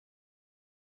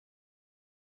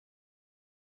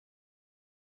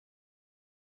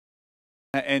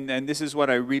And this is what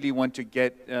I really want to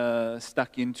get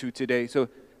stuck into today. So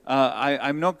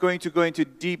I'm not going to go into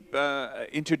deep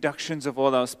introductions of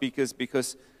all our speakers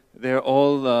because they're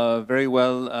all very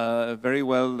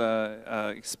well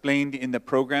explained in the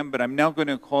program. But I'm now going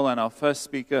to call on our first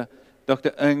speaker,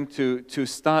 Dr. Ng, to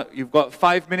start. You've got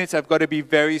 5 minutes. I've got to be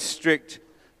very strict.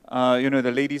 You know,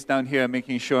 the ladies down here are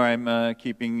making sure I'm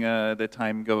keeping the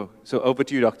time go. So over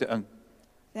to you, Dr. Ng.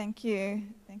 Thank you,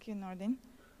 Nordin.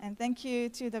 And thank you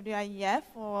to WIEF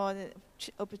for the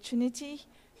opportunity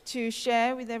to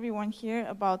share with everyone here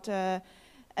about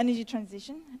energy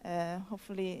transition,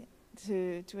 hopefully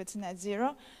towards net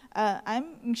zero.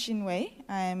 I'm Ng Xin Wei.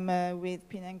 I'm with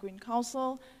Penang Green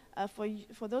Council.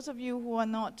 For those of you who are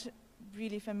not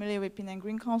really familiar with Penang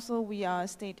Green Council, we are a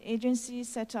state agency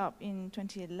set up in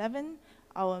 2011.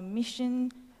 Our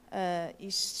mission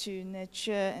is to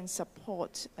nurture and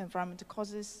support environmental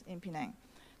causes in Penang.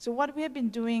 So what we have been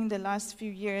doing the last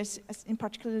few years, in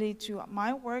particularly to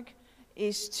my work,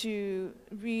 is to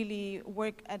really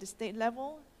work at the state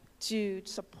level to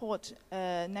support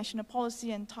national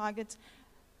policy and targets,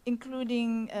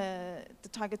 including the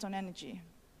targets on energy.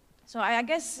 So I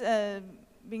guess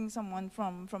being someone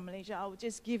from Malaysia, I will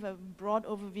just give a broad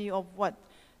overview of what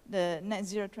the net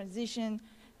zero transition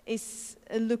is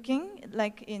looking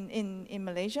like in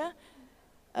Malaysia.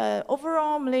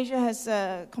 Overall, Malaysia has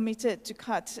committed to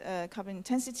cut carbon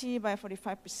intensity by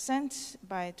 45%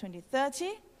 by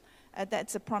 2030.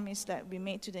 That's a promise that we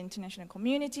made to the international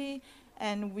community.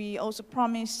 And we also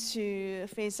promised to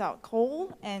phase out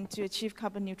coal and to achieve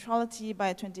carbon neutrality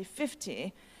by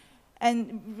 2050.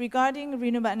 And regarding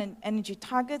renewable energy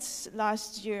targets,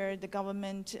 last year the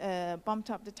government bumped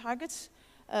up the targets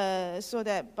so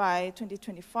that by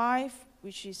 2025,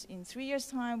 which is in 3 years'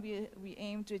 time, we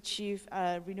aim to achieve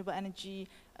renewable energy,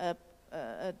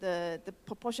 the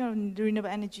proportion of renewable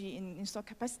energy in installed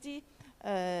capacity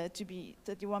to be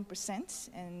 31%,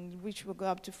 and which will go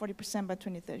up to 40% by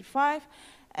 2035.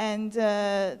 And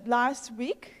last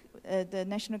week, the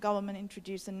national government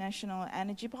introduced a national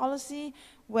energy policy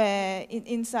where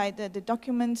inside the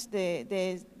documents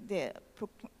they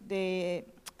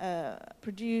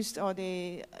produced or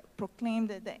they proclaimed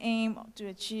the aim to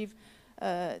achieve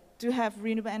to have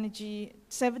renewable energy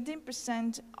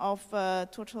 17% of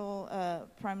total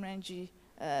primary energy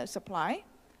supply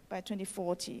by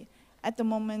 2040. At the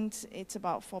moment, it's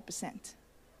about 4%.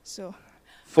 So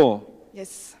 4?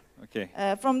 Yes. Okay.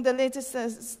 From the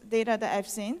latest data that I've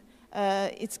seen,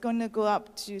 it's going to go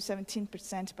up to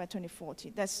 17% by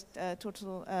 2040. That's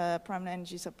total primary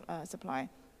energy supply.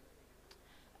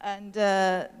 And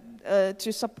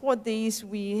to support these,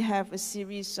 we have a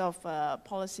series of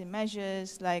policy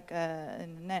measures like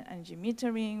net energy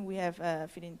metering, we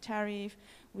have feed-in tariff,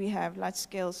 we have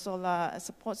large-scale solar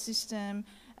support system,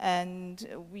 and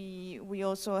we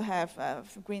also have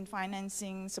green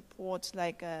financing support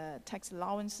like tax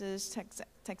allowances,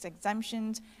 tax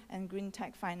exemptions, and green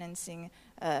tech financing,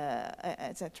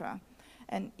 etc.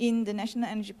 And in the national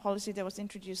energy policy that was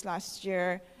introduced last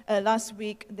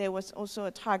week, there was also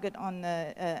a target on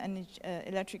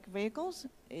electric vehicles,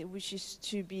 which is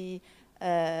to be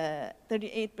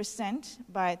 38%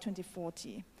 by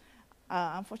 2040.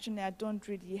 Unfortunately, I don't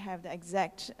really have the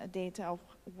exact data of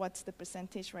what's the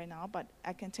percentage right now, but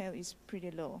I can tell it's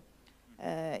pretty low.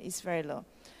 It's very low.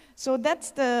 So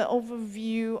that's the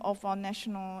overview of our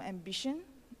national ambition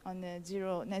on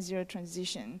the net zero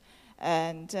transition.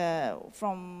 And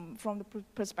from the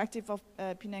perspective of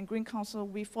Penang Green Council,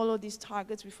 we follow these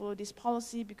targets, we follow this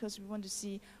policy because we want to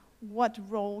see what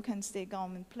role can state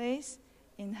government plays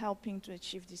in helping to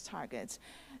achieve these targets.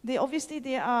 Obviously,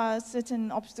 there are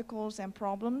certain obstacles and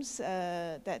problems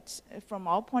that, from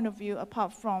our point of view,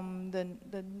 apart from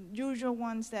the usual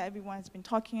ones that everyone has been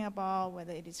talking about,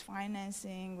 whether it is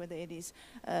financing, whether it is,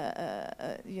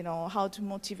 how to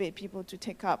motivate people to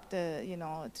take up to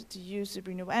use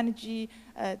renewable energy,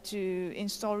 to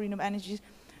install renewable energy.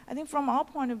 I think from our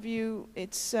point of view,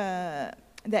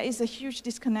 there is a huge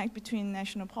disconnect between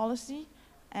national policy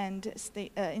and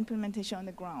state implementation on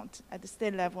the ground at the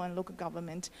state level and local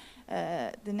government.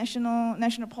 The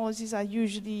national policies are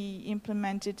usually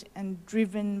implemented and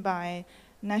driven by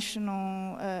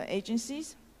national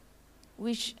agencies,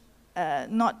 which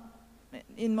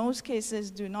in most cases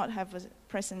do not have a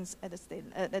presence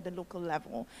at the local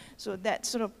level. So that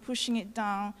sort of pushing it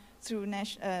down through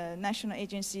national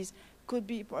agencies could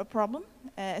be a problem,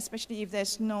 especially if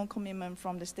there's no commitment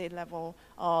from the state level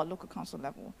or local council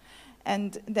level.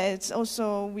 And there's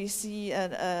also, we see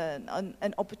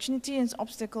an opportunity and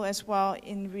obstacle as well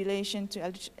in relation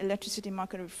to electricity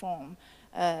market reform.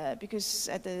 because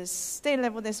at the state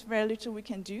level, there's very little we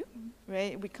can do,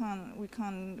 right?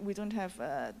 We don't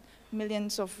have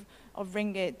millions of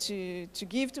ringgit to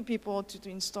give to people to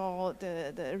install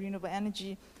the renewable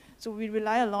energy. So we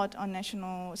rely a lot on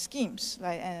national schemes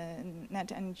like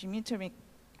net energy metering.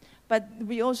 But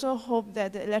we also hope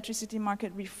that the electricity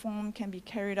market reform can be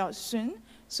carried out soon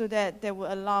so that they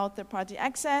will allow third-party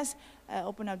access,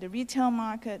 open up the retail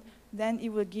market. Then it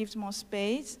will give more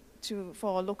space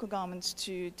for local governments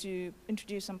to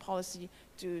introduce some policy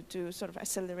to sort of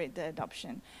accelerate the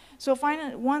adoption. So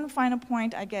one final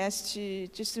point, I guess,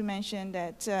 just to mention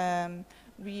that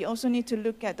we also need to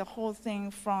look at the whole thing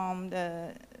from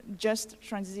the just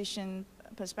transition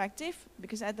perspective,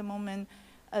 because at the moment,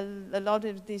 a lot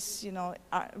of this,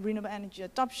 renewable energy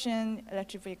adoption,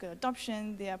 electric vehicle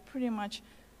adoption, they are pretty much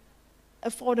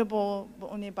affordable,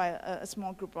 but only by a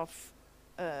small group of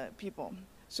people.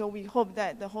 So we hope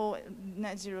that the whole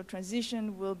net zero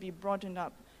transition will be broadened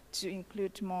up to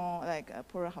include more like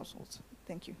poorer households.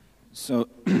 Thank you. So,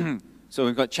 so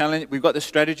we've got the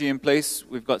strategy in place,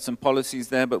 we've got some policies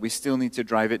there, but we still need to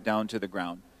drive it down to the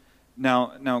ground.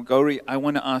 Now, Gauri, I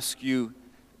want to ask you,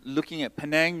 looking at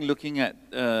Penang, looking at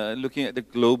the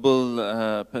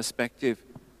global perspective,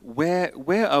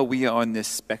 where are we on this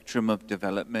spectrum of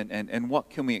development, and what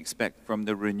can we expect from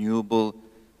the renewable?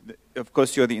 Of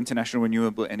course, you're the International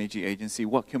Renewable Energy Agency.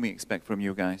 What can we expect from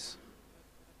you guys?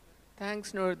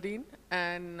 Thanks, Noordin,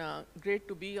 and great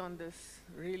to be on this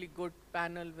really good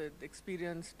panel with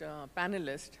experienced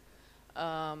panelists.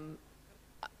 I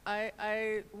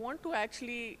want to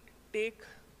actually take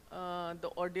the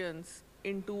audience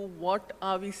into what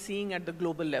are we seeing at the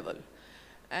global level.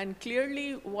 And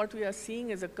clearly what we are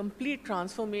seeing is a complete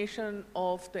transformation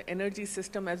of the energy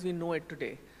system as we know it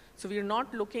today. So we are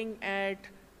not looking at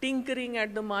tinkering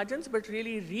at the margins, but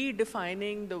really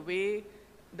redefining the way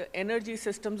the energy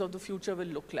systems of the future will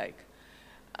look like.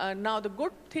 Now the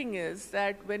good thing is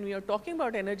that when we are talking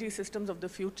about energy systems of the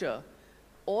future,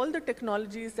 all the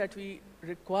technologies that we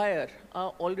require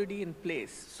are already in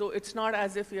place. So it's not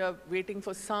as if we are waiting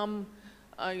for some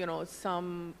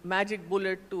magic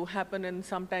bullet to happen in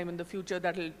some time in the future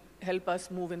that will help us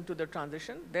move into the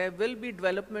transition. There will be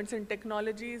developments in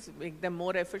technologies, make them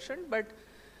more efficient, but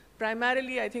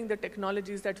primarily I think the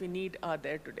technologies that we need are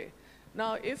there today.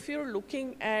 Now, if you're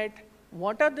looking at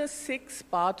what are the 6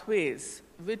 pathways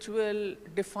which will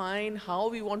define how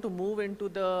we want to move into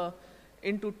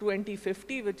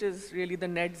 2050, which is really the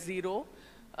net zero,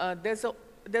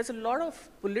 there's a lot of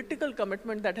political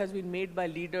commitment that has been made by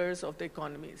leaders of the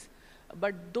economies.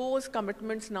 But those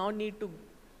commitments now need to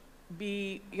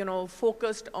be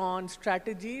focused on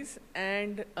strategies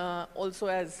and also,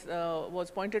 as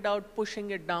was pointed out,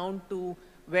 pushing it down to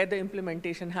where the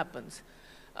implementation happens.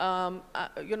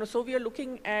 So we are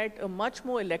looking at a much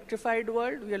more electrified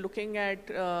world. We are looking at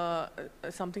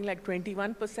something like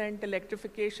 21%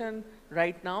 electrification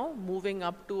right now, moving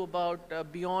up to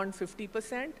about beyond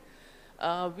 50%.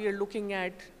 We are looking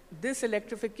at this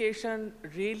electrification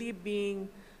really being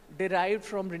derived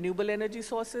from renewable energy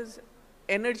sources.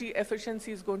 Energy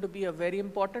efficiency is going to be a very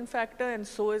important factor, and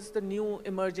so is the new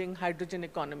emerging hydrogen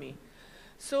economy.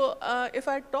 So if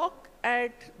I talk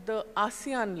at the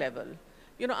ASEAN level,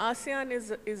 ASEAN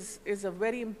is a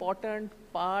very important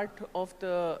part of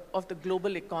the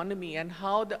global economy, and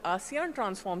how the ASEAN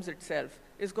transforms itself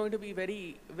is going to be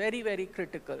very, very, very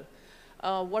critical.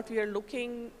 What we are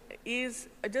looking is,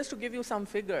 just to give you some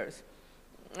figures,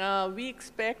 we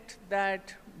expect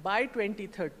that by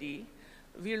 2030,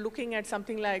 we are looking at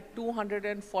something like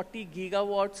 240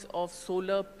 gigawatts of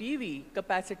solar PV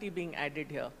capacity being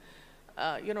added here.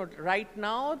 Right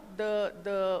now,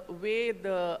 the way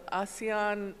the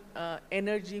ASEAN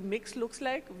energy mix looks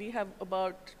like, we have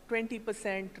about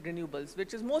 20% renewables,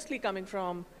 which is mostly coming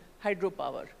from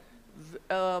hydropower.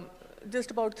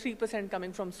 Just about 3%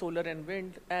 coming from solar and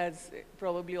wind, as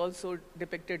probably also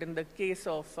depicted in the case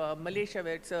of Malaysia,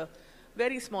 where it's a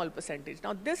very small percentage.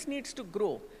 Now, this needs to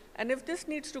grow. And if this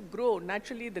needs to grow,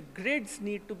 naturally, the grids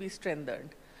need to be strengthened.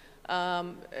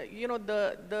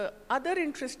 The other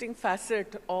interesting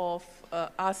facet of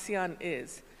ASEAN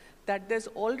is that there's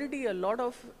already a lot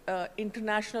of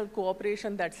international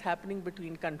cooperation that's happening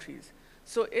between countries.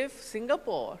 So if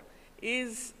Singapore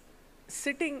is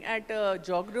sitting at a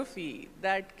geography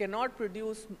that cannot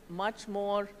produce much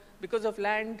more because of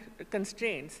land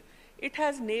constraints, it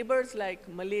has neighbors like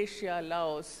Malaysia,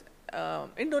 Laos,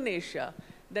 Indonesia,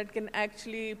 that can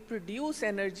actually produce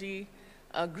energy,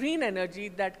 green energy,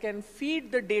 that can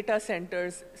feed the data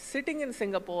centers sitting in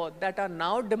Singapore that are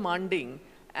now demanding,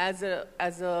 as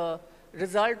a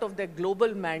result of their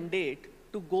global mandate,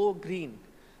 to go green.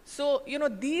 So, you know,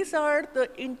 these are the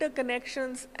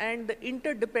interconnections and the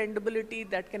interdependability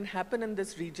that can happen in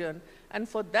this region. And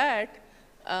for that,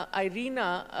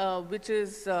 IRENA, which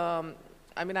is,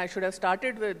 I mean, I should have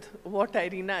started with what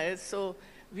IRENA is. So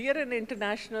we are an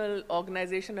international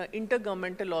organization, an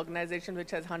intergovernmental organization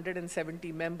which has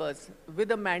 170 members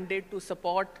with a mandate to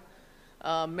support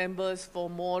members for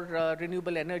more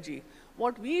renewable energy.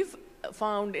 What we've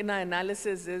found in our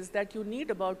analysis is that you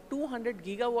need about 200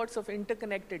 gigawatts of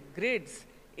interconnected grids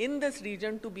in this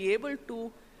region to be able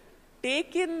to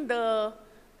take in the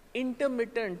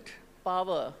intermittent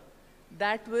power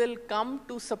that will come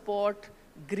to support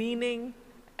greening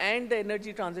and the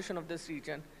energy transition of this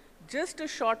region. Just a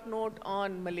short note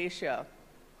on Malaysia.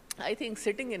 I think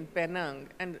sitting in Penang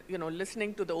and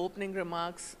listening to the opening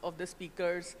remarks of the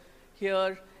speakers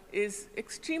here is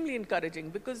extremely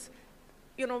encouraging, because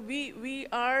we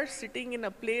are sitting in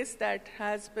a place that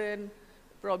has been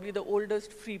probably the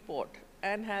oldest free port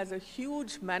and has a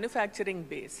huge manufacturing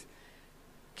base.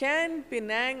 Can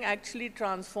Penang actually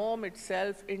transform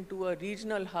itself into a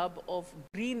regional hub of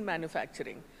green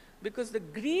manufacturing? Because the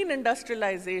green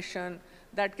industrialization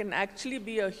that can actually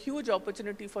be a huge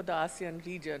opportunity for the ASEAN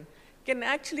region can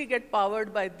actually get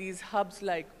powered by these hubs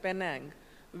like Penang,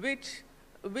 which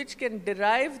can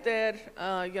derive their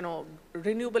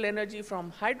renewable energy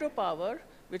from hydropower,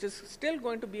 which is still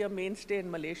going to be a mainstay in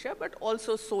Malaysia, but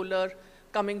also solar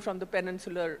coming from the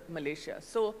peninsular Malaysia.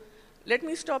 So let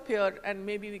me stop here, and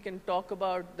maybe we can talk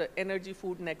about the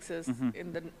energy-food nexus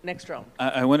in the next round.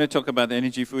 I want to talk about the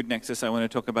energy-food nexus. I want to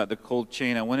talk about the cold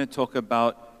chain. I want to talk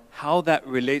about how that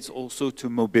relates also to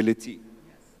mobility.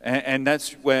 And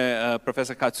that's where,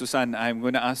 Professor Katsusan, I'm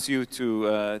going to ask you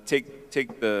to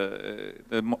take the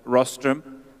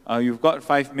rostrum. You've got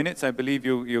 5 minutes. I believe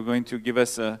you're going to give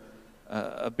us a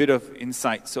bit of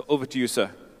insight. So over to you,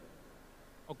 sir.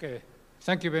 Okay.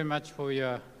 Thank you very much for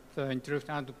your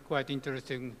interesting and quite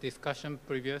interesting discussion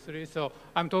previously. So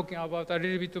I'm talking about a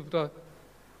little bit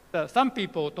of some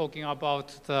people talking about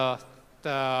the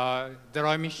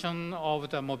zero emission of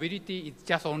the mobility is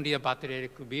just only a battery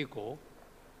electric vehicle.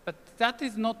 But that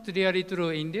is not really true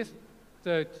in this.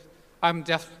 I'm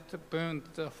just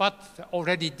what's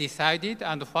already decided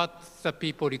and what the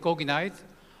people recognize.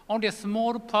 Only a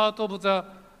small part of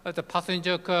the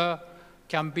passenger car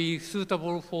can be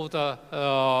suitable for the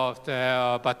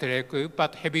battery electric,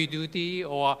 but heavy duty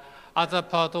or other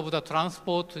part of the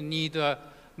transport need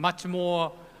much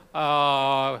more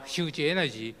huge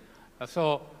energy.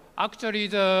 So actually,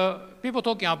 the people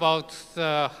talking about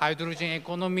the hydrogen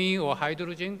economy or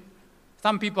hydrogen,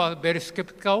 some people are very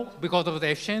skeptical because of the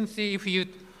efficiency. If you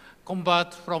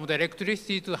convert from the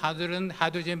electricity to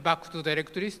hydrogen back to the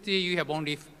electricity, you have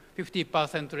only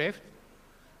 50% left.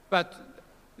 But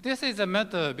this is a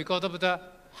matter because of the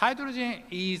hydrogen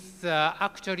is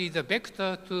actually the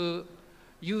vector to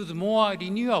use more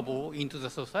renewable into the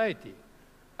society.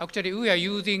 Actually, we are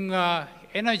using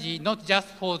energy not just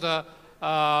for the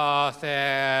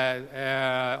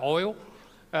oil,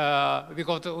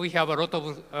 because we have a lot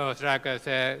of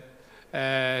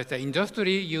the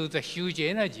industry use a huge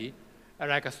energy,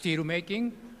 like steel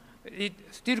making. It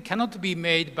still cannot be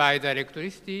made by the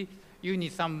electricity. You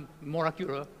need some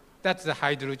molecule. That's the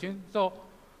hydrogen. So,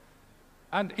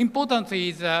 and important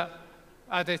is, as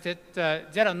I said,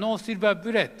 there are no silver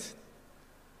bullets.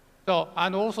 So,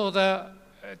 and also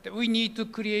we need to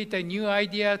create a new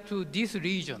idea to this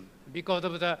region because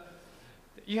of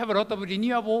you have a lot of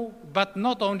renewable, but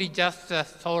not only just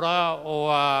solar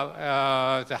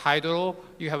or the hydro.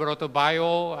 You have a lot of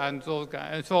bio and so.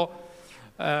 And so,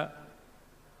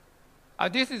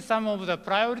 this is some of the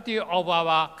priority of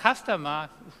our customer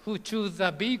who choose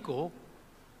the vehicle.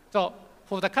 So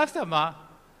for the customer,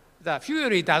 the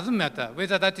fuel, it doesn't matter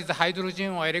whether that is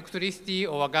hydrogen or electricity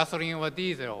or gasoline or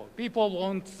diesel. People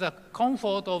want the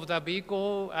comfort of the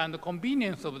vehicle and the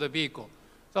convenience of the vehicle.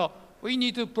 So we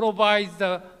need to provide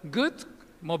the good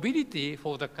mobility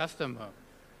for the customer.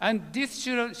 And this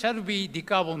shall be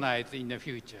decarbonized in the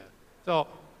future. So,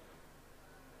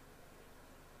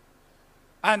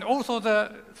 and also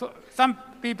some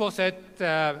people said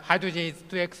hydrogen is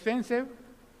too expensive.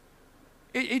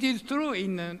 It is true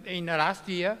in the last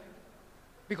year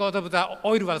because of the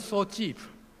oil was so cheap.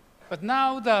 But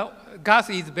now the gas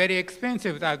is very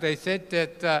expensive. As I said,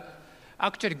 that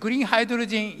actually green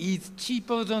hydrogen is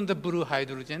cheaper than the blue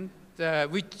hydrogen,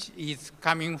 which is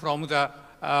coming from the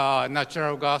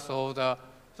natural gas or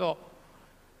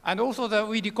and also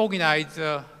we recognize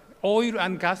oil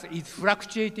and gas is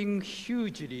fluctuating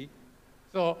hugely.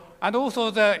 So, and also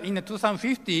in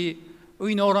 2050,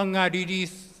 we no longer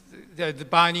release the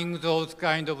burning those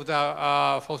kind of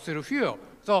the fossil fuel.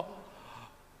 So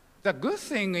the good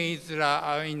thing is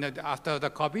after the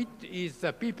COVID is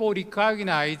that people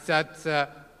recognize that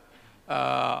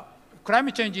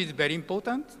climate change is very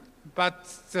important, but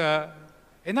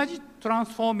energy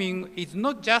transforming is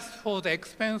not just for the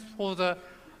expense for the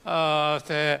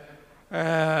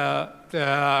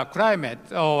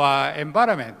climate or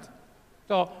environment.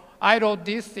 So I wrote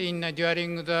this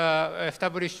during the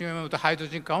establishment of the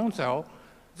Hydrogen Council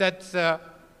that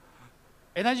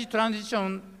energy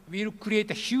transition will create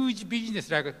a huge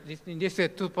business, like this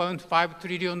 $2.5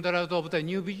 trillion of the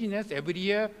new business every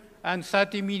year and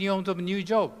 30 million of new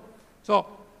jobs. So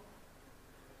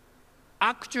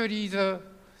actually the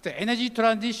energy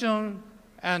transition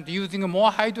and using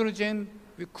more hydrogen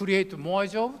will create more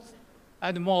jobs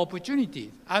and more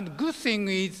opportunities. And good thing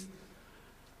is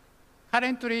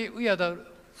currently we are the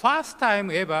first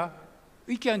time ever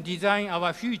we can design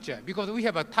our future because we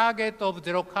have a target of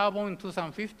zero carbon in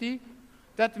 2050.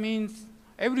 That means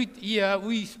every year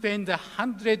we spend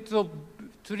hundreds of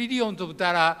trillions of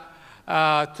dollars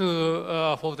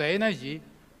for the energy.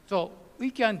 So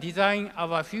we can design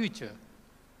our future.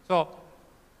 So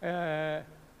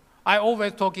I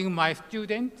always talking to my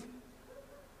students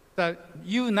that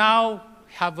you now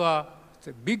have a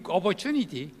big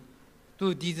opportunity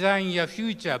to design your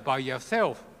future by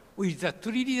yourself with the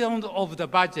trillions of the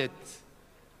budget.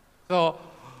 So,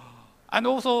 and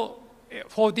also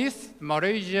for this,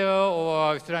 Malaysia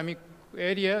or Islamic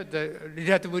area, the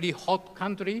relatively hot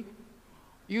country,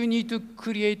 you need to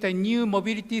create a new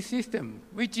mobility system,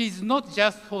 which is not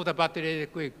just for the battery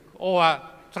electric or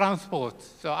transport.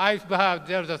 So I have,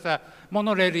 there's a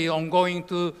monorail ongoing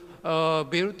to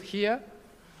build here.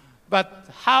 But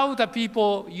how the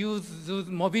people use this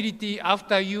mobility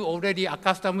after you already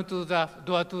accustomed to the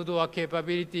door-to-door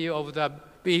capability of the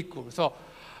vehicle. So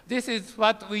this is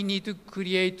what we need to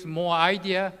create more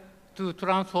idea to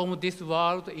transform this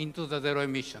world into the zero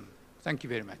emission. Thank you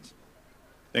very much.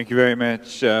 Thank you very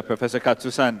much, Professor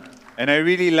Katsu-san. And I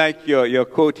really like your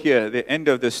quote here. The end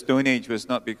of the Stone Age was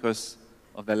not because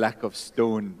of the lack of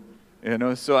stone. You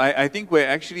know, so I think we're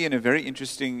actually in a very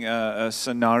interesting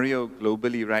scenario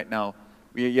globally right now.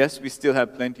 Yes, we still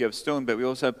have plenty of stone, but we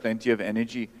also have plenty of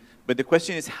energy. But the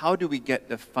question is, how do we get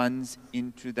the funds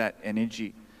into that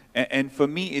energy? And for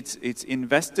me, it's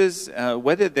investors,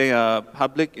 whether they are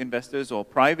public investors or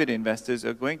private investors,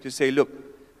 are going to say, look,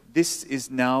 this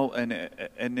is now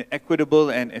an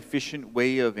equitable and efficient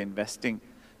way of investing.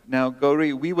 Now,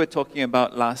 Gauri, we were talking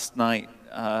about last night,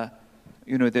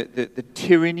 you know, the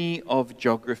tyranny of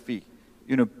geography.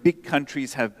 You know, big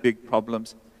countries have big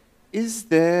problems. Is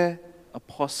there a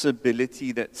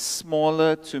possibility that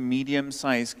smaller to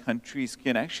medium-sized countries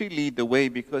can actually lead the way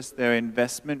because their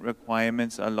investment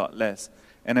requirements are a lot less?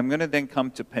 And I'm going to then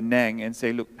come to Penang and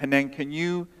say, look, Penang, can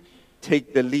you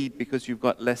take the lead because you've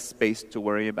got less space to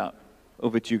worry about?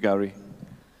 Over to you, Gauri.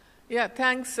 Yeah,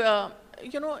 thanks.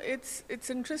 You know, it's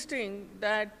interesting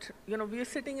that, you know, we're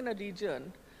sitting in a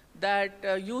region that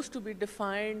used to be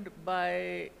defined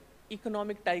by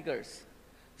economic tigers.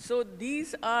 So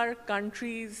these are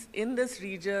countries in this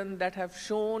region that have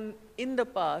shown in the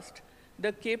past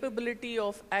the capability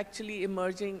of actually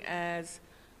emerging as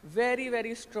very,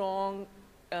 very strong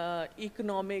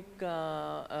economic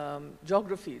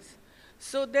geographies.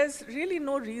 So there's really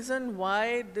no reason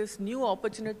why this new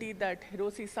opportunity that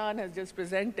Hiroshi-san has just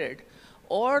presented,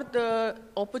 or the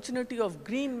opportunity of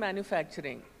green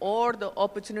manufacturing, or the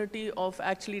opportunity of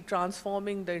actually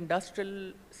transforming the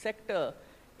industrial sector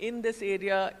in this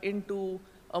area into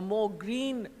a more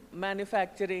green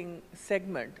manufacturing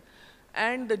segment,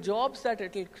 and the jobs that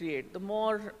it will create, the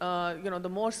more, you know, the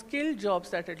more skilled jobs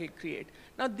that it will create.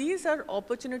 Now, these are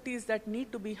opportunities that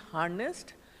need to be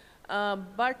harnessed,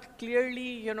 but clearly,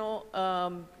 you know,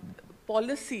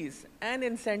 policies and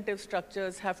incentive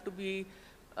structures have to be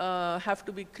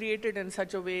created in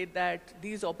such a way that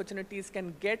these opportunities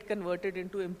can get converted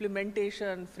into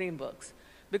implementation frameworks.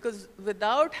 Because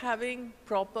without having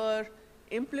proper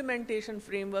implementation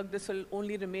framework, this will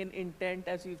only remain intent,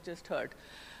 as we've just heard.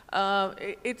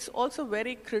 It's also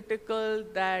very critical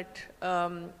that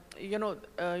you know,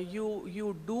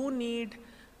 you do need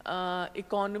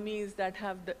economies that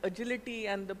have the agility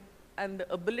and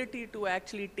the ability to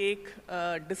actually take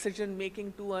decision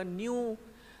making to a new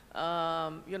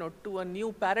you know, to a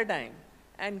new paradigm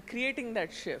and creating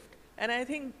that shift. And I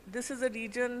think this is a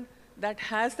region that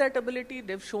has that ability.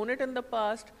 They've shown it in the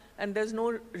past, and there's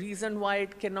no reason why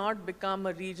it cannot become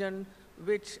a region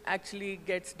which actually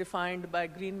gets defined by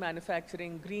green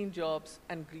manufacturing, green jobs,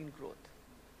 and green growth.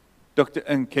 Dr.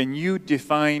 Ng, can you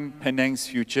define Penang's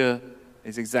future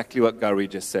is exactly what Gauri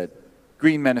just said.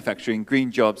 Green manufacturing,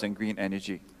 green jobs, and green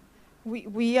energy.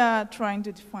 We are trying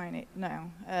to define it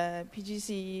now.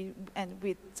 PGC and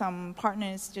with some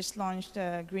partners just launched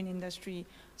a green industry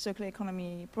circular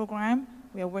economy program.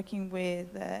 We are working with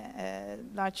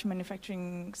large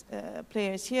manufacturing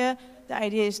players here. The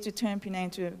idea is to turn Penang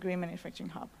into a green manufacturing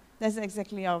hub. That's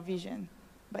exactly our vision.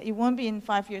 But it won't be in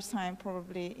 5 years' time,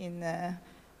 probably in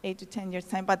 8 to 10 years'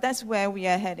 time. But that's where we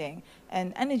are heading.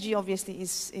 And energy, obviously,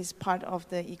 is part of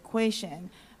the equation.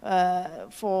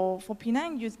 For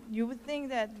Penang, you would think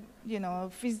that, you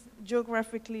know,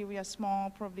 geographically we are small,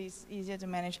 probably it's easier to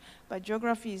manage, but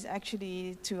geography is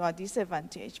actually to our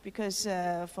disadvantage because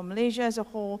for Malaysia as a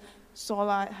whole,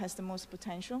 solar has the most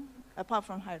potential, apart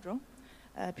from hydro.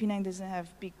 Penang doesn't have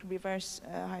big rivers.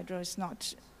 Hydro is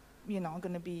not, you know,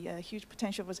 going to be a huge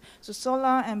potential for us. So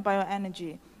solar and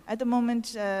bioenergy. At the moment,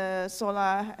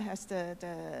 solar has the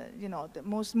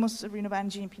most renewable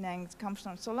energy in Penang comes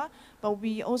from solar, but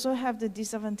we also have the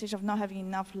disadvantage of not having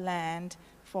enough land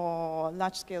for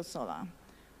large-scale solar.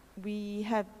 We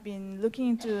have been looking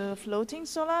into floating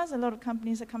solars. A lot of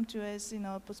companies have come to us, you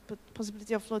know,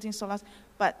 possibility of floating solars,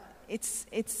 but it's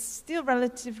still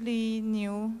relatively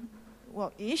new,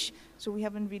 well-ish, so we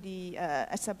haven't really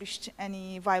established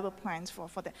any viable plans for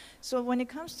that. So when it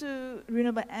comes to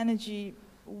renewable energy,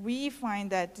 we find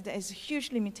that there is a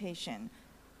huge limitation.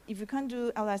 If you can't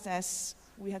do LSS,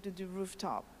 we have to do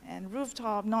rooftop. And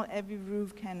rooftop, not every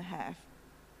roof can have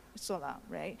solar,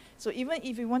 right? So even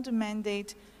if we want to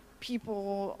mandate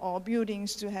people or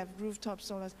buildings to have rooftop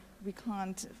solars, we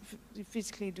can't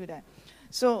physically do that.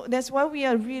 So that's why we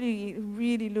are really,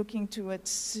 really looking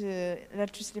towards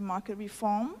electricity market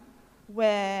reform,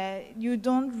 where you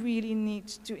don't really need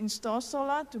to install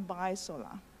solar to buy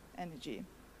solar energy.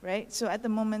 Right? So at the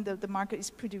moment, the market is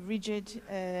pretty rigid.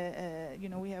 You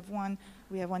know, we have one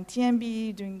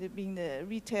TMB being the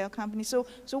retail company. So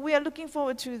we are looking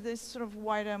forward to this sort of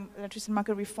wider electricity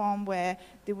market reform where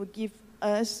they would give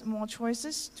us more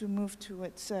choices to move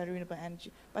towards renewable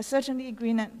energy. But certainly,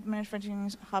 green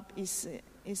manufacturing hub is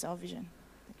our vision.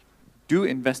 Do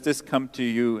investors come to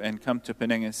you and come to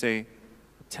Penang and say,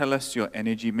 "Tell us your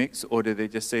energy mix," or do they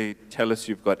just say, "Tell us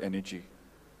you've got energy"?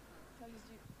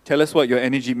 Tell us what your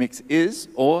energy mix is,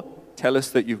 or tell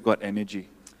us that you've got energy.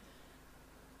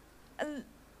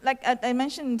 Like I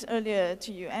mentioned earlier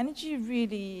to you, energy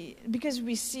really, because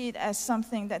we see it as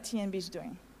something that TNB is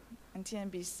doing. And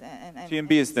TNB is...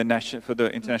 TNB is the national, for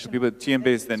the international people, TNB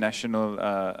is the national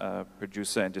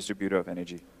producer and distributor of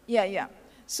energy. Yeah.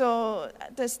 So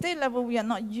at the state level, we are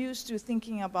not used to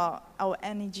thinking about our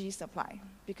energy supply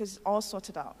because it's all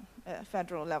sorted out.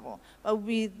 Federal level. But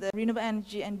with the renewable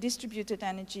energy and distributed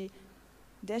energy,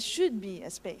 there should be a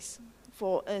space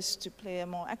for us to play a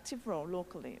more active role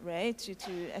locally, right?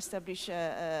 To establish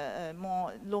a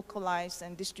more localized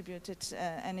and distributed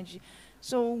energy.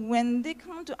 So when they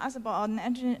come to us about our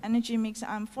energy mix,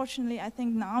 unfortunately, I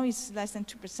think now it's less than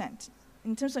 2%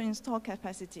 in terms of installed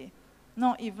capacity,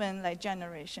 not even like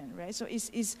generation, right? So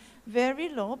it's very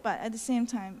low, but at the same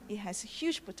time, it has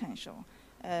huge potential.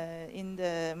 In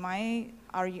my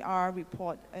RER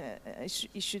report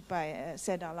issued by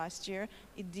SEDA last year,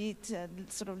 it did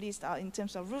sort of list out in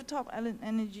terms of rooftop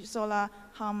energy, solar,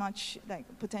 how much like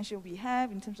potential we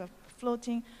have in terms of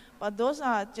floating, but those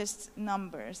are just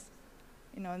numbers,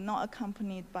 you know, not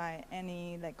accompanied by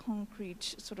any like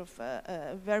concrete sort of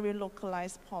very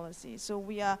localized policy. So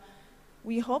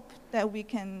we hope that we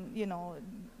can, you know,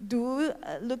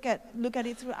 look at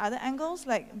it through other angles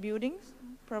like buildings.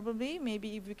 Probably,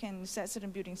 maybe if we can set certain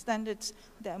building standards,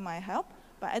 that might help.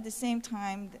 But at the same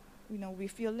time, you know, we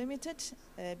feel limited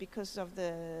because of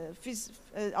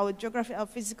our geography, our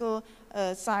physical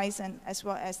size, and as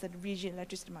well as the regional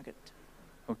electricity market.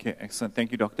 Okay, excellent.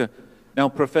 Thank you, Doctor. Now,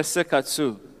 Professor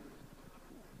Katsu,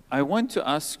 I want to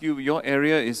ask you, your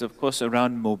area is, of course,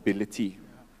 around mobility.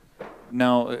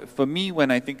 Now, for me,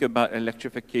 when I think about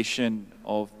electrification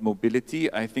of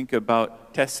mobility, I think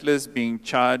about Teslas being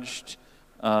charged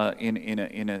in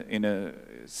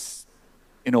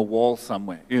a wall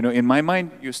somewhere. You know, in my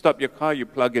mind, you stop your car, you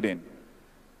plug it in.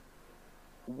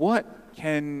 What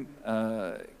can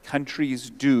countries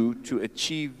do to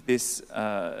achieve this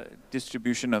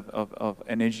distribution of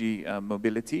energy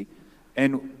mobility?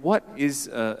 And what is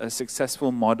a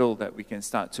successful model that we can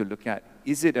start to look at?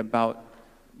 Is it about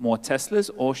more Teslas,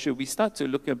 or should we start to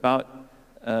look about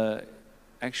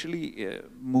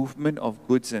movement of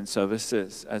goods and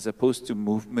services as opposed to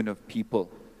movement of people?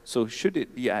 So should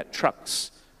it be at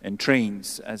trucks and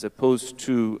trains as opposed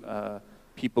to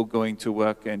people going to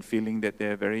work and feeling that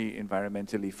they're very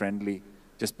environmentally friendly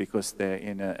just because they're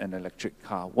in an electric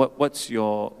car. What's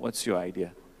your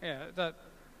idea? Yeah,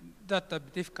 that's a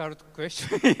difficult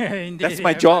question. Indeed. That's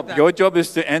my job. Your job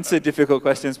is to answer difficult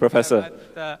questions, Professor.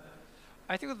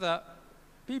 I think the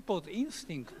people's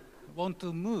instinct want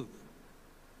to move,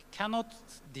 cannot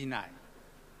deny.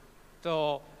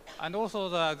 So, and also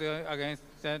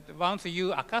once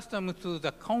you accustomed to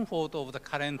the comfort of the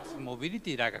current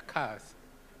mobility like cars,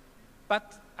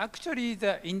 but actually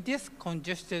in this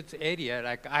congested area,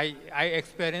 like I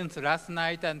experienced last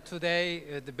night and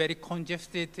today, the very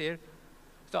congested area,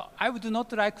 so I would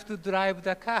not like to drive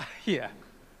the car here.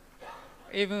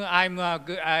 Even I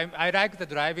like the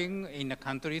driving in the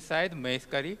countryside,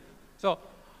 basically. So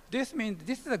this means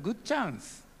this is a good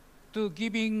chance to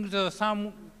giving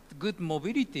some good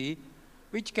mobility,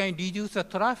 which can reduce the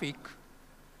traffic,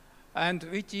 and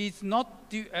which is not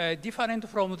different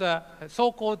from the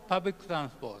so-called public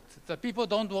transport. The people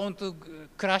don't want to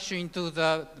crash into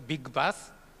the big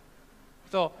bus.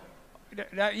 So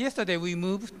yesterday we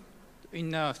moved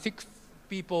in 6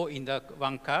 people in the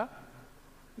one car.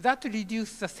 That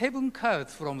reduced the 7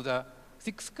 cars from the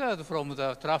 6 cars from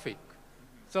the traffic.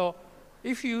 So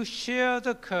if you share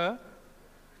the car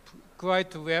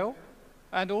quite well,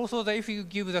 and also if you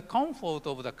give the comfort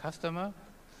of the customer,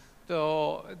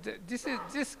 so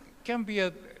this can be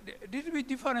a little bit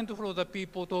different from the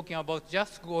people talking about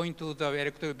just going to the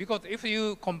electric, because if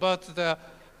you convert the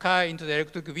car into the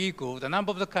electric vehicle, the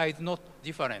number of the car is not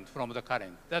different from the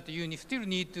current. That you still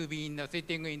need to be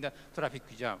sitting in the traffic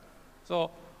jam.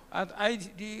 So, and I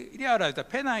realized that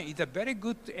Penang is a very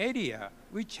good area,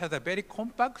 which has a very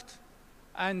compact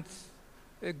and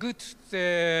good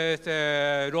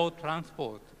road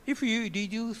transport. If you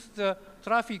reduce the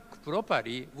traffic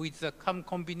properly with the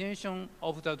combination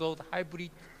of those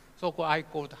hybrid, so-called I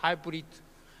call hybrid,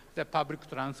 the public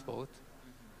transport,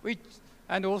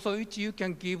 and also which you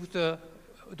can give the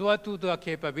door-to-door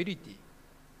capability.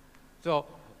 So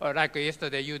like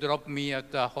yesterday, you dropped me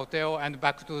at the hotel and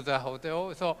back to the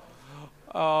hotel. So,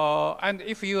 and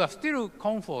if you are still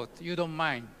comfort, you don't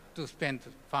mind to spend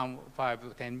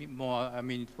 5-10 more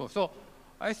minutes more. So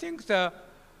I think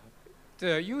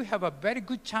you have a very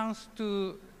good chance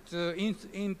to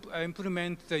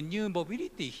implement the new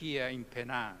mobility here in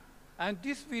Penang. And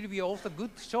this will be also a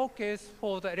good showcase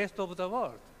for the rest of the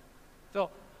world. So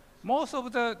most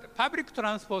of the public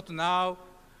transport now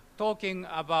talking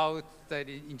about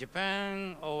in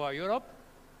Japan or Europe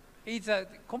is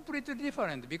completely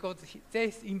different, because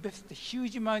they invest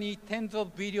huge money, tens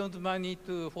of billions of money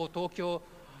for Tokyo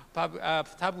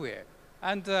subway.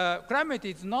 And climate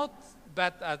is not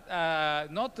bad,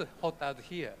 not hot out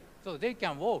here, so they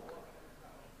can walk.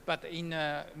 But in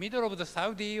middle of the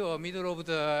Saudi or middle of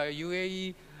the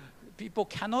UAE, people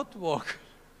cannot walk.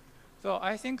 So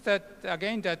I think that,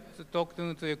 again,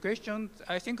 talking to your question,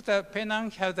 I think that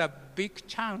Penang has a big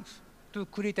chance to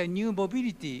create a new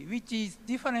mobility, which is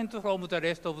different from the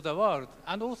rest of the world.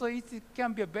 And also it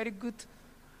can be a very good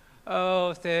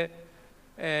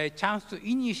chance to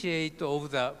initiate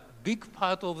of the big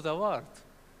part of the world.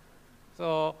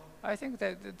 So I think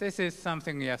that this is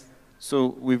something, yes.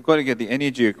 So we've got to get the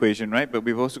energy equation right, but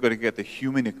we've also got to get the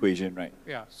human equation right.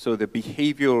 Yeah. So the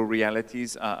behavioral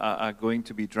realities are going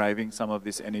to be driving some of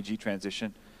this energy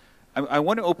transition. I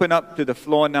want to open up to the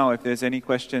floor now if there's any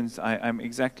questions. I'm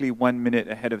exactly 1 minute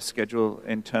ahead of schedule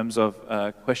in terms of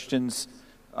questions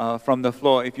from the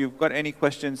floor. If you've got any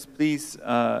questions, please,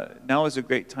 now is a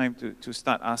great time to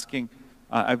start asking.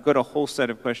 I've got a whole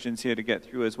set of questions here to get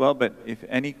through as well, but if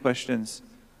any questions,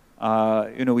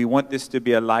 we want this to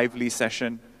be a lively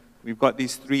session. We've got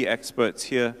these 3 experts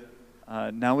here.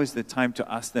 Now is the time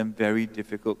to ask them very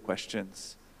difficult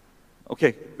questions.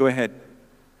 Okay, go ahead.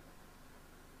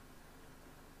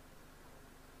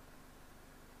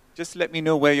 Just let me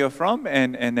know where you're from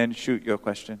and then shoot your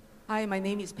question. Hi, my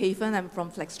name is Payfen. I'm from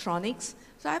Flextronics.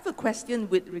 So I have a question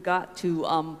with regard to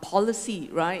policy,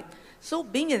 right? So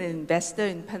being an investor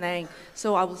in Penang,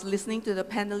 so I was listening to the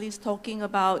panelists talking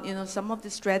about, some of the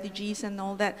strategies and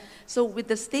all that. So with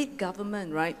the state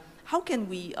government, right, how can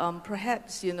we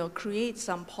perhaps, create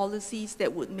some policies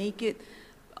that would make it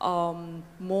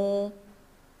more,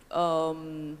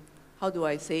 how do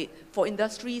I say it, for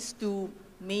industries to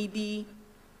maybe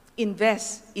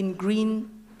invest in green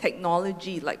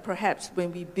technology, like perhaps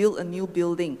when we build a new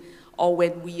building or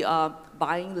when we are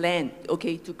buying land,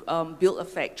 okay, to build a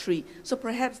factory. So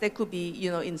perhaps there could be,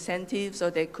 incentives,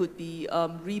 or there could be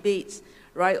rebates,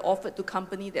 right, offered to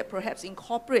companies that perhaps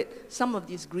incorporate some of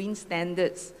these green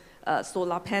standards,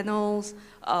 solar panels,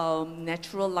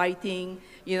 natural lighting,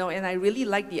 and I really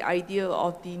like the idea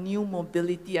of the new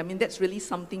mobility. I mean, that's really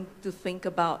something to think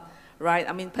about, right?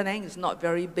 I mean, Penang is not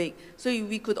very big. So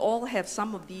we could all have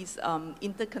some of these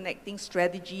interconnecting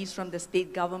strategies from the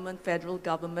state government, federal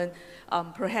government,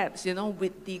 perhaps, you know,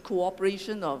 with the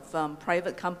cooperation of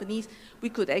private companies, we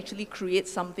could actually create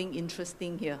something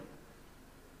interesting here.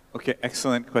 Okay,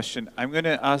 excellent question. I'm going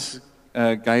to ask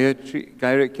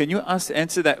Gayatri, can you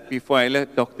answer that before I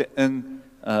let Dr. Ng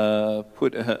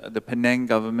put the Penang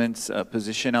government's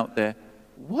position out there?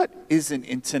 What is an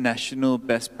international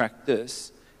best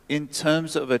practice in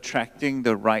terms of attracting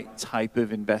the right type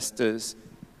of investors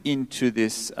into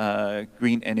this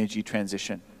green energy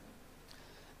transition?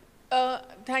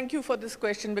 Thank you for this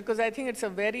question, because I think it's a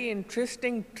very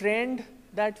interesting trend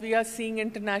that we are seeing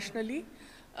internationally.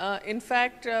 In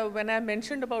fact, when I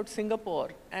mentioned about Singapore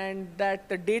and that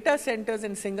the data centers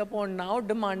in Singapore now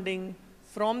demanding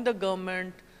from the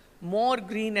government more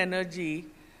green energy,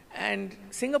 and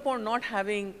Singapore not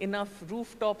having enough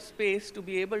rooftop space to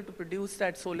be able to produce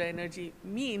that solar energy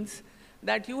means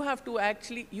that you have to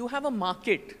actually, you have a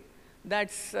market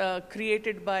that's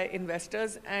created by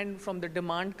investors and from the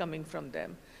demand coming from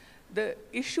them. The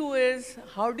issue is,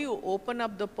 how do you open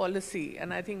up the policy?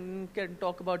 And I think we can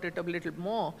talk about it a little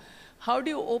more. How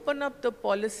do you open up the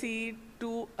policy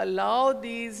to allow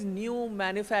these new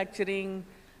manufacturing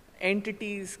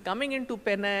entities coming into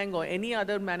Penang or any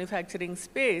other manufacturing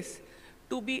space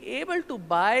to be able to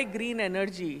buy green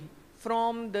energy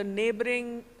from the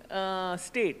neighboring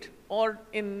state, or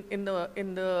in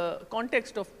the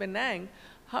context of Penang?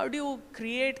 How do you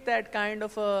create that kind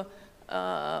of a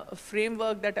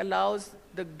framework that allows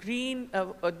the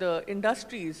the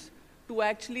industries to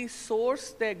actually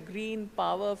source their green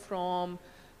power from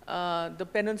the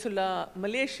Peninsula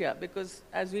Malaysia? Because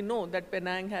as we know that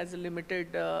Penang has a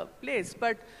limited place,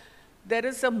 but there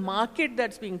is a market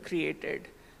that's being created.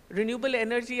 Renewable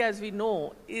energy, as we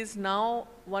know, is now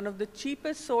one of the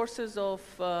cheapest sources of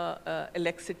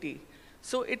electricity.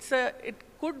 So it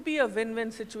could be a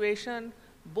win-win situation,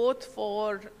 both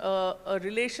for a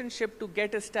relationship to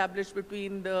get established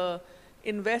between the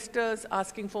investors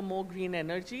asking for more green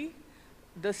energy,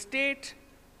 the state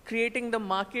creating the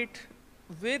market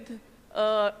with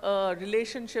a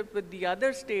relationship with the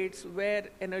other states where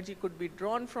energy could be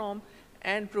drawn from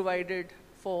and provided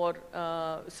for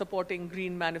supporting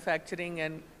green manufacturing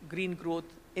and green growth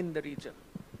in the region.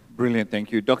 Brilliant,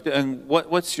 thank you. Dr. Ng,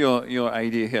 what's your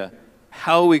idea here?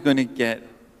 How are we going to get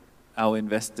our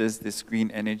investors this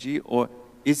green energy? Or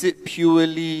is it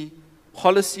purely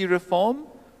policy reform?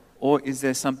 Or is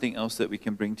there something else that we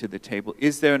can bring to the table?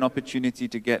 Is there an opportunity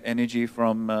to get energy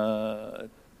from,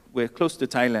 we're close to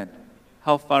Thailand.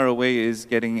 How far away is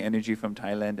getting energy from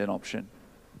Thailand an option?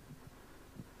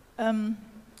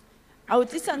 I would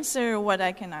just answer what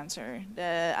I can answer.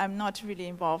 I'm not really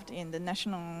involved in the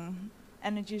national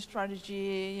energy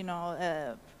strategy, you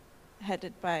know,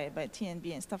 headed by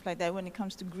TNB and stuff like that when it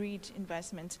comes to grid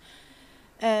investment.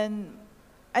 And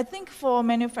I think for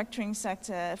manufacturing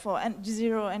sector, for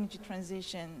zero energy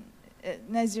transition,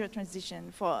 net zero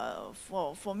transition,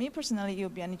 for me personally, it will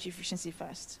be energy efficiency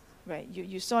first, right?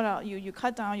 You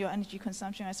cut down your energy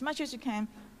consumption as much as you can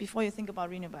before you think about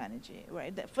renewable energy,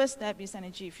 right? The first step is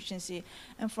energy efficiency.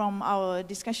 And from our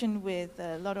discussion with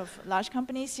a lot of large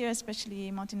companies here,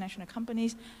 especially multinational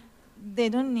companies, they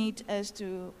don't need us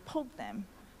to poke them.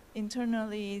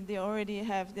 Internally, they already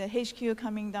have the HQ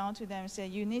coming down to them and say,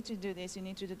 you need to do this, you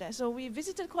need to do that. So we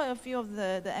visited quite a few of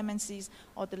the MNCs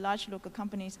or the large local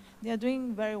companies. They are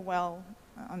doing very well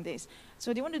on this.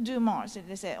 So they want to do more. So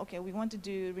they say, okay, we want to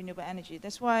do renewable energy.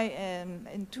 That's why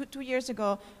two years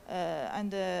ago,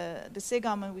 under the state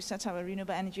government, we set up a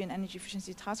renewable energy and energy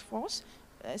efficiency task force,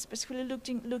 specifically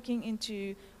looking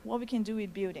into what we can do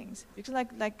with buildings. Because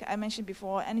like I mentioned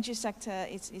before, energy sector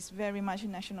is very much a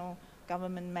national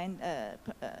government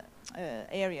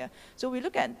area. So we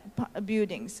look at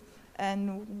buildings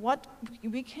and what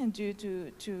we can do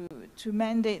to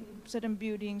mandate certain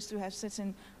buildings to have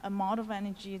certain amount of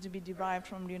energy to be derived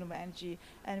from renewable energy.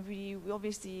 And we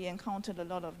obviously encountered a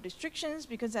lot of restrictions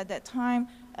because at that time,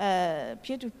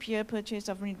 peer-to-peer purchase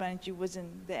of renewable energy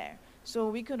wasn't there. So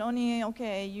we could only,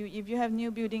 okay, if you have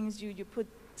new buildings, you put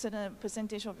certain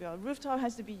percentage of your rooftop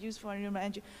has to be used for renewable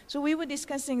energy. So we were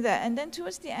discussing that. And then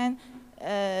towards the end,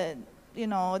 you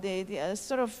know, they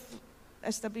sort of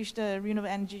established the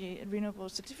renewable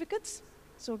certificates.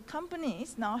 So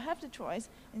companies now have the choice,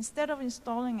 instead of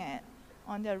installing it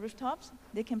on their rooftops,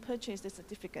 they can purchase the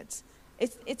certificates.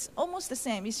 It's almost the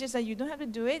same. It's just that you don't have to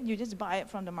do it, you just buy it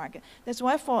from the market. That's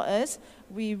why for us,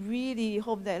 we really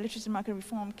hope that electricity market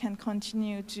reform can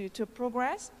continue to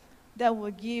progress. That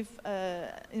will give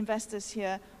investors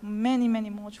here many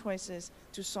more choices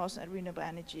to source renewable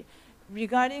energy.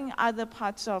 regarding other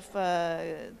parts of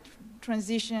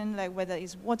transition, like whether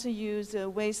it's water use,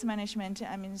 waste management,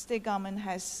 I mean, state government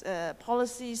has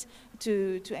policies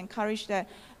to encourage that.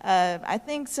 I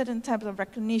think certain types of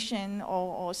recognition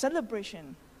or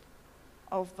celebration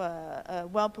of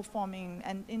well-performing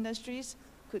industries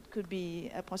could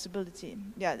be a possibility.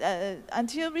 Yeah,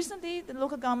 until recently, the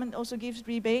local government also gives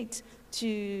rebate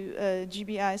to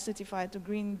GBI certified, to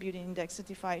Green Building Index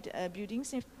certified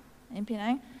buildings in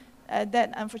Penang.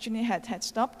 That unfortunately had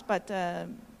stopped, but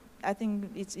I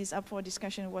think it's up for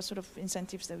discussion what sort of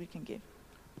incentives that we can give.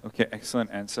 Okay,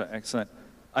 excellent answer, excellent.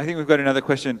 I think we've got another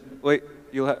question. Wait,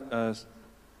 you'll have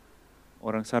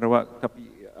Orang Sarawak,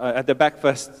 at the back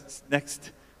first,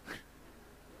 next.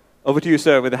 Over to you,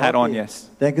 sir, with the hat on, yes.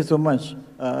 Thank you so much.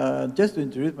 Just to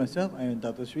introduce myself, I am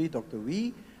Dr.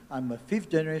 Wee. I'm a 5th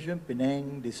generation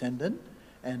Penang descendant,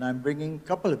 and I'm bringing a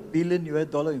couple of $billion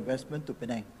investment to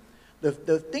Penang.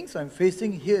 The things I'm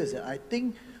facing here is that I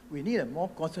think we need a more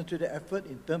concentrated effort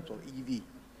in terms of EV.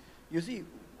 You see,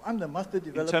 I'm the master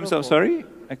developer. In terms of, sorry?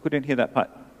 I couldn't hear that part.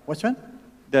 What's one?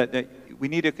 That we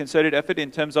need a concerted effort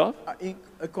in terms of?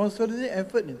 A consolidated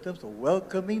effort in terms of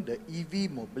welcoming the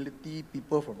EV mobility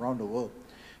people from around the world.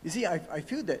 You see, I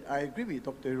feel that I agree with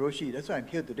Dr. Hiroshi. That's why I'm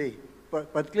here today,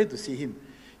 particularly to see him.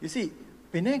 You see,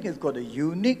 Penang has got a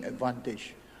unique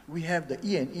advantage. We have the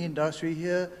E&E industry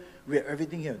here. We have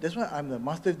everything here. That's why I'm the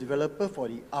master developer for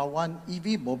the R1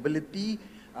 EV mobility,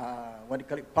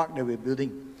 park that we're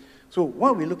building. So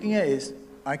what we're looking at is,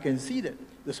 I can see that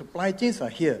the supply chains are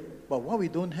here, but what we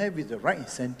don't have is the right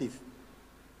incentive.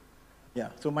 Yeah,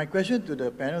 so my question to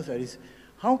the panel is,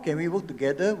 how can we work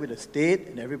together with the state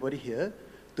and everybody here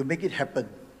to make it happen?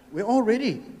 We're all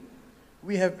ready.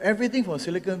 We have everything from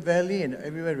Silicon Valley and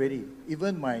everywhere ready.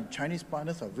 Even my Chinese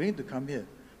partners are willing to come here,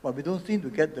 but we don't seem to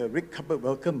get the red carpet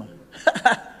welcome.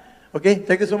 Okay,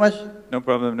 thank you so much. No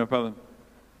problem, no problem.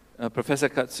 Professor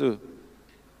Katsu,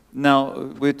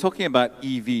 now we're talking about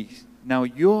EVs. Now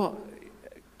your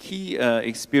key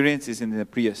experience is in the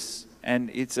Prius, and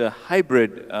it's a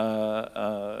hybrid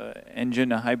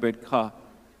engine, a hybrid car.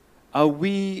 Are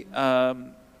we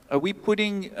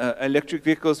putting electric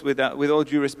vehicles, with all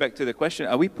due respect to the question,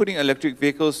 are we putting electric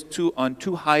vehicles on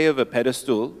too high of a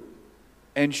pedestal?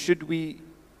 And should we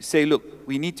say, look,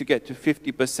 we need to get to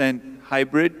 50%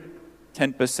 hybrid,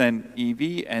 10%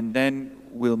 EV, and then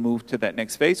we'll move to that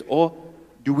next phase? Or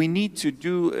do we need to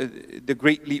do the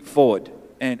great leap forward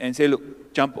and say, look,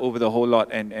 jump over the whole lot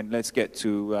and let's get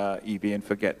to EV and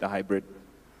forget the hybrid?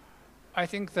 I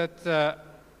think that the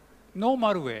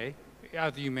normal way,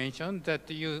 as you mentioned, that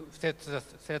you set a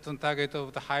certain target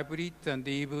of the hybrid and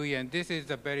the EV, and this is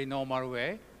a very normal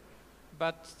way.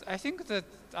 But I think that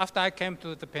after I came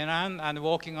to the Penang and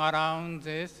walking around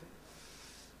this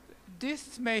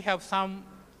may have some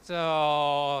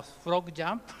frog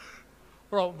jump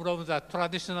from the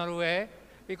traditional way,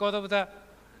 because of the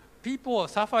people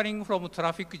suffering from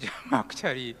traffic jam,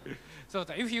 actually. So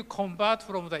that if you convert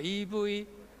from the EV,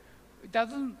 it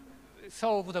doesn't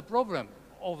solve the problem.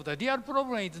 The real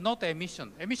problem is not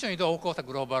emission. Emission is, of course, a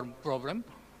global problem.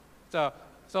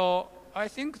 So I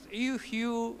think if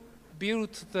you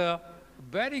build the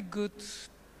very good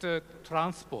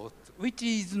transport, which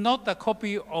is not a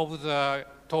copy of the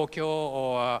Tokyo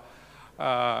or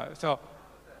so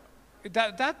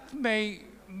that may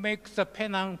make the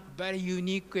Penang very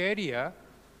unique area.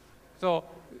 So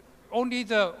only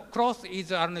the cross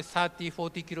is only 30,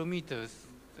 40 kilometers,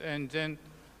 and then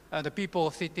the people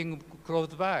sitting close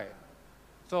by.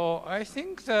 So I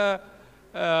think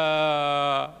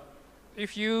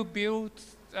if you build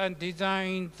and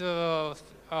design the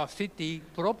city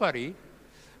properly,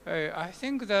 I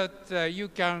think that you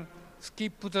can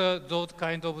skip those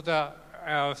kind of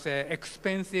say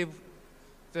expensive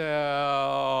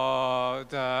the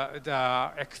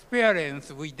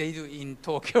experience we did in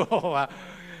Tokyo.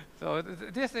 So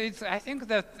this is, I think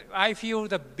that I feel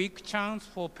the big chance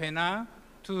for Penang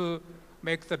to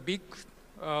make a big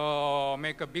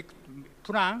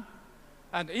plan,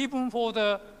 and even for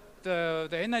the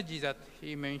energy that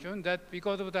he mentioned, that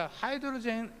because of the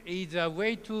hydrogen is a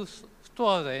way to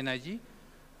store the energy.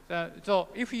 So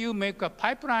if you make a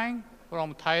pipeline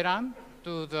from Thailand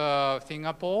to the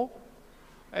Singapore,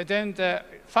 and then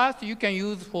first you can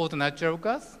use for the natural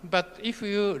gas, but if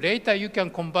you later you can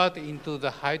convert into the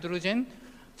hydrogen,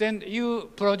 then you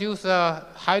produce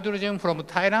hydrogen from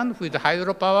Thailand with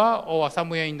hydropower or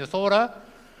somewhere in the solar.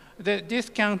 This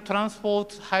can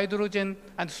transport hydrogen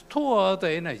and store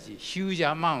the energy, huge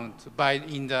amount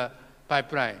in the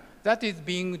pipeline. That is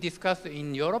being discussed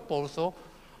in Europe also.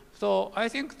 So I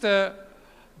think the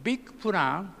big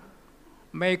plan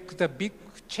make the big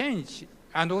change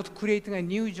and also creating a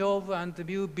new job and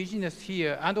new business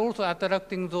here, and also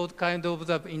attracting those kind of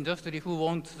the industry who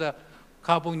wants the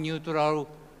carbon neutral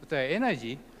the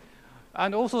energy.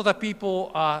 And also the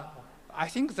people are, I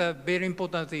think the very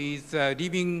important thing is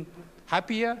living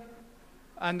happier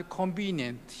and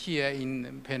convenient here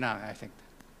in Penang, I think.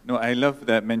 No, I love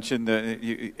that mention that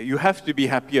you have to be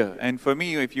happier. And for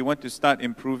me, if you want to start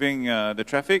improving the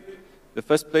traffic, the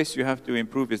first place you have to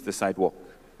improve is the sidewalk.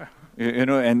 You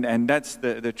know, and that's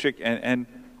the trick. And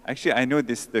actually, I know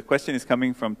the question is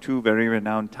coming from two very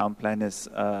renowned town planners.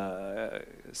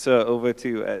 Sir, over to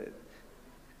you.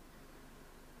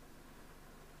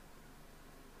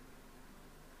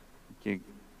 Okay.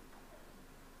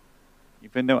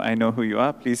 Even though I know who you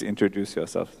are, please introduce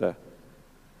yourself, sir.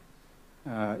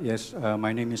 Yes,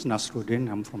 my name is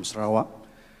Nasruddin. I'm from Sarawak.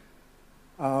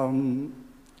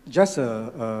 Just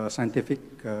a scientific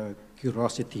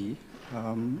curiosity.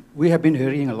 We have been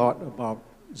hearing a lot about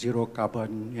zero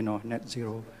carbon, net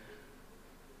zero.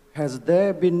 Has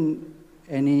there been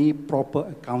any proper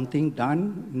accounting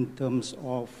done in terms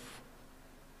of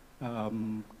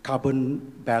carbon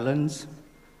balance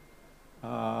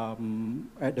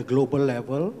at the global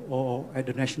level or at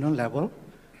the national level?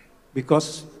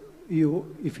 Because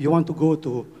if you want to go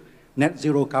to net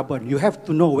zero carbon, you have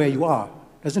to know where you are,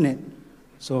 doesn't it?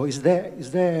 So is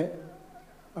there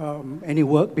any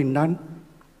work being done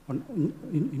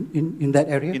in that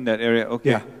area? In that area, okay.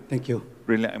 Yeah, thank you.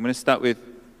 Brilliant. I'm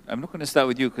not going to start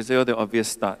with you because you're the obvious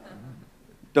start.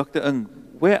 Dr. Ng,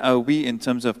 where are we in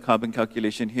terms of carbon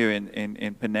calculation here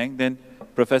in Penang? Then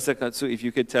Professor Katsu, if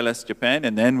you could tell us Japan,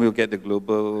 and then we'll get the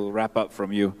global wrap-up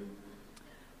from you.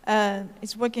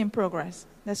 It's work in progress.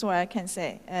 That's what I can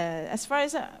say. As far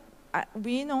as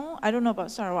we know, I don't know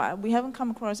about Sarawak, we haven't come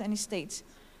across any state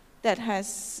that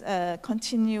has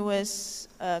continuous,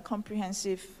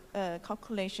 comprehensive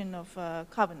calculation of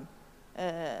carbon.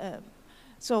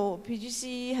 So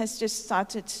PGC has just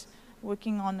started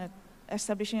working on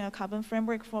establishing a carbon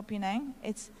framework for Penang.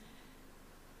 It's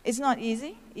not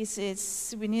easy.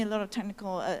 We need a lot of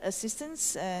technical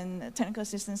assistance, and technical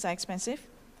assistance are expensive.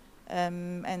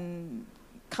 And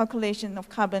calculation of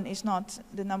carbon is not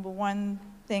the #1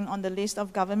 thing on the list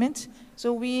of government.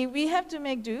 So we have to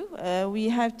make do. We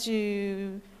have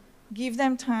to give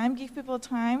them time, give people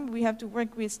time. We have to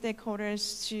work with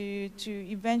stakeholders to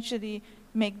eventually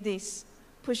make this,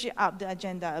 push it up the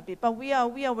agenda a bit. But we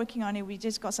are working on it. We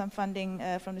just got some funding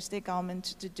from the state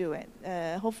government to do it.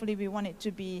 Hopefully we want it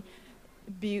to be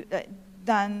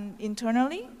done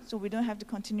internally, so we don't have to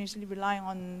continuously rely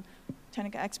on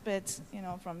technical experts,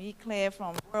 from ECLAIR,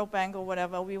 from World Bank or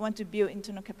whatever. We want to build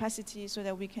internal capacity so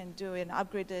that we can do it and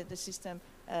upgrade the system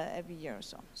every year or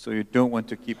so. So you don't want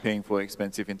to keep paying for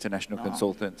expensive international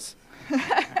consultants?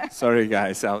 Sorry,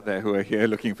 guys out there who are here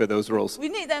looking for those roles. We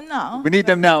need them now. We need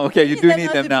them now. Okay, you do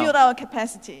need them now. To build our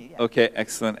capacity. Yeah. Okay,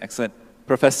 excellent, excellent.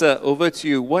 Professor, over to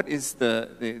you. What is the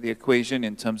equation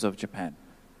in terms of Japan?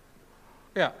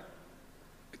 Yeah.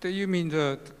 You mean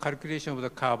the calculation of the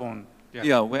carbon?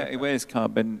 Yeah, where is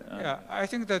carbon? Yeah, I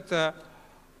think that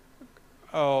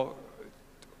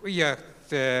we are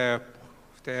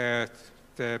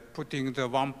putting the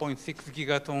 1.6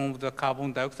 gigaton of the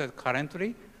carbon dioxide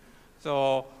currently.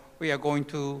 So we are going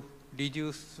to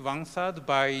reduce 1/3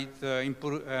 by the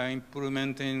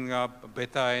implementing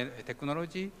better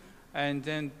technology, and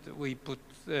then we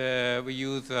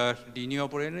use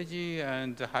renewable energy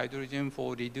and hydrogen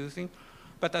for reducing.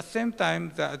 But at the same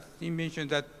time, as you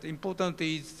mentioned, that important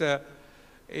is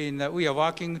we are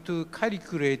working to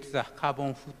calculate the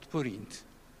carbon footprint.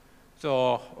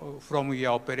 So from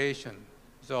your operation.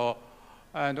 So,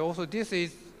 and also this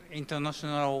is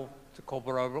international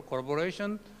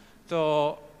collaboration.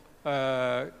 So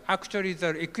actually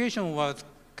the equation was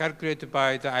calculated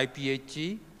by the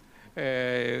IPHE.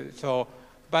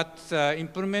 But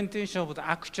implementation of the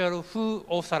actual who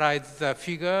authorized the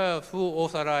figure, who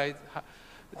authorized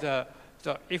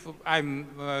so if I'm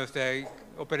say,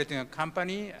 operating a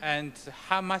company and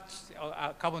how much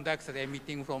carbon dioxide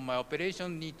emitting from my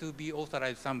operation need to be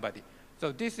authorized somebody.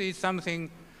 So this is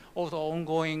something also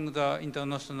ongoing the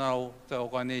international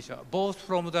organization. Both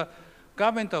from the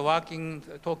government are working,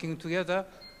 talking together,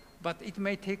 but it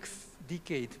may take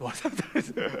decades.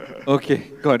 Okay,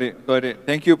 got it.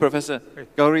 Thank you, Professor.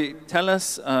 Gauri, tell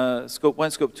us scope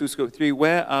 1, scope 2, scope 3,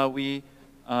 where are we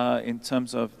in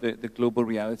terms of the global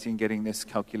reality in getting this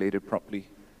calculated properly?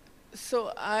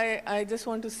 So I just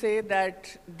want to say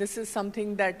that this is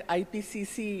something that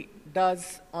IPCC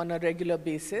does on a regular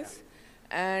basis.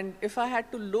 And if I had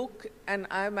to look, and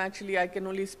I can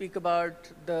only speak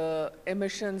about the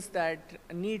emissions that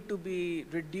need to be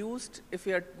reduced if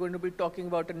we are going to be talking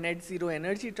about a net zero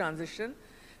energy transition,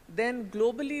 then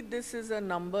globally this is a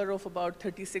number of about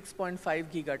 36.5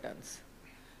 gigatons.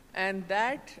 And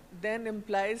that then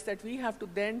implies that we have to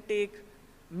then take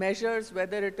measures,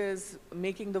 whether it is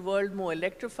making the world more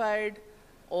electrified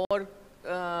or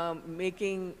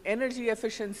making energy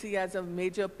efficiency as a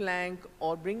major plank,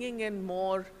 or bringing in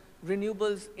more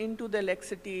renewables into the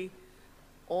electricity,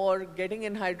 or getting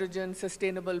in hydrogen,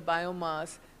 sustainable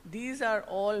biomass. These are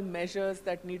all measures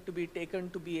that need to be taken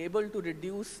to be able to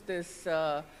reduce this,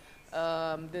 this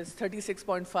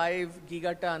 36.5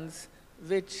 gigatons,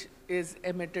 which is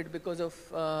emitted because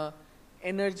of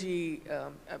energy,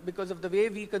 because of the way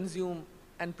we consume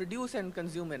and produce and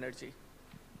consume energy.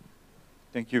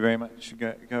 Thank you very much,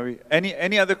 Gauri.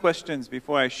 Any other questions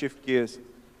before I shift gears?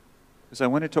 Because I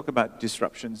want to talk about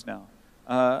disruptions now.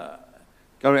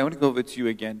 Gauri, I want to go over to you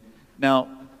again. Now,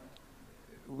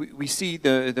 we see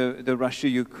the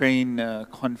Russia-Ukraine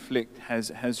conflict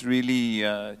has really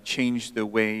changed the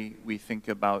way we think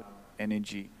about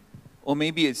energy. Or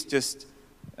maybe it's just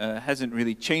hasn't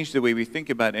really changed the way we think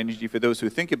about energy for those who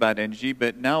think about energy,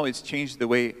 but now it's changed the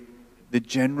way the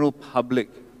general public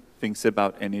thinks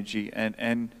about energy.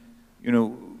 And you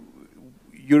know,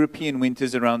 European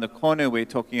winter's around the corner. We're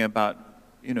talking about,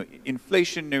 you know,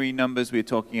 inflationary numbers. We're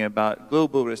talking about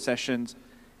global recessions.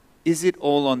 Is it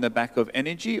all on the back of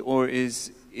energy, or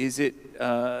is it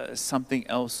something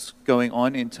else going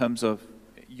on in terms of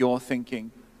your thinking?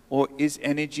 Or is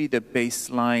energy the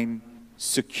baseline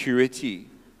security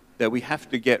that we have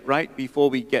to get right before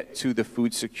we get to the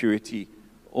food security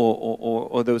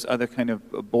or those other kind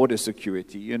of border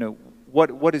security? You know,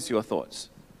 what is your thoughts?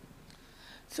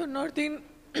 So, Nordin,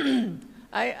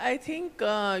 I think,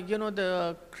 you know,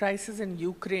 the crisis in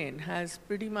Ukraine has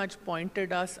pretty much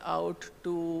pointed us out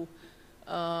to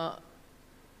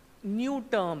new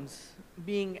terms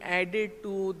being added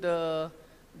to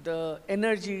the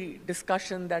energy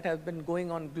discussion that has been going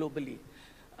on globally.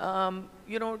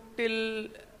 You know, till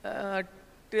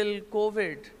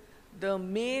COVID, the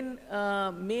main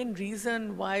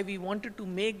reason why we wanted to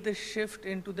make the shift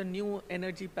into the new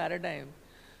energy paradigm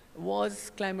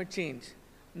was climate change.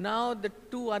 Now, the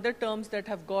two other terms that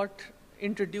have got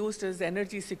introduced is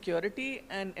energy security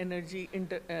and energy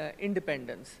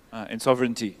independence. And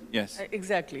sovereignty, yes.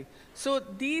 Exactly. So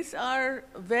these are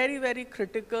very, very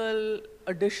critical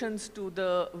additions to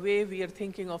the way we are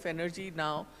thinking of energy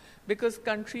now, because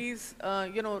countries,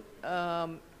 you know,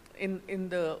 in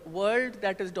the world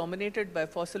that is dominated by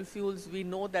fossil fuels, we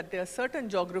know that there are certain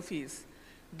geographies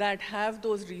that have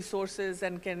those resources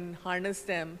and can harness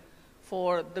them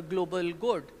for the global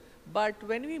good. But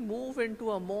when we move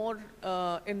into a more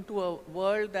into a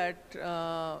world that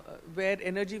where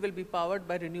energy will be powered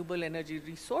by renewable energy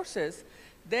resources,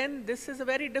 then this is a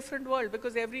very different world,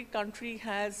 because every country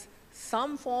has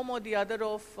some form or the other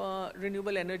of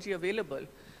renewable energy available.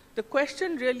 The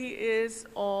question really is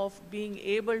of being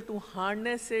able to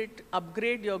harness it,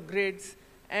 upgrade your grids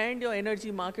and your energy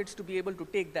markets to be able to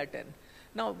take that in.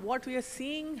 Now, what we are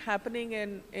seeing happening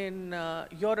in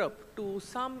Europe, to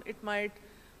some it might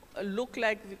look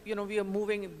like, you know, we are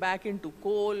moving back into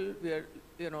coal, we are,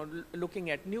 you know, looking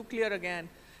at nuclear again.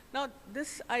 Now,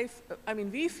 this, I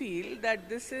mean, we feel that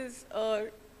this is a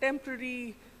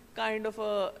temporary kind of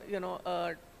a, you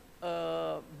know,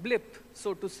 blip,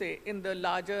 so to say, in the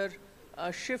larger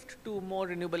shift to more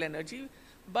renewable energy.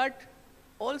 But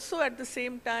also at the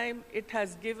same time, it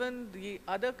has given the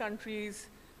other countries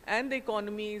and the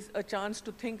economies a chance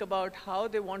to think about how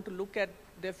they want to look at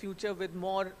their future with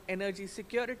more energy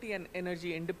security and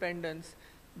energy independence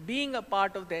being a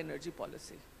part of the energy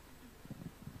policy.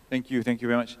 Thank you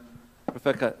very much.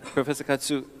 Professor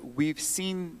Katsu, we've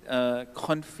seen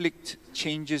conflict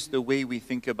changes the way we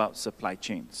think about supply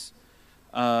chains.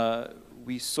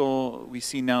 We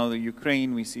see now the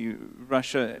Ukraine, we see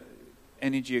Russia,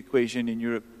 energy equation in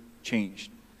Europe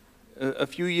changed. A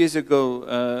few years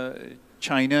ago,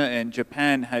 China and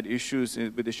Japan had issues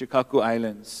with the Shikoku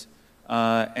Islands,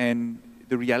 and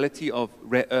the reality of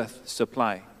rare earth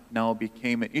supply now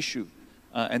became an issue.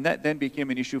 And that then became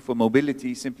an issue for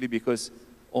mobility, simply because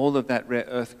all of that rare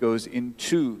earth goes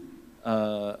into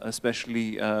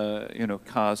especially you know,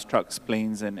 cars, trucks,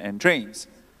 planes, and trains.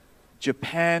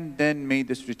 Japan then made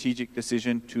the strategic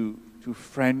decision to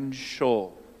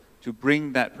friendshore, to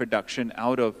bring that production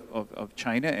out of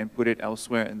China and put it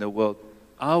elsewhere in the world.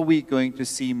 Are we going to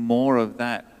see more of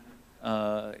that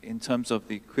in terms of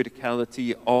the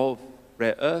criticality of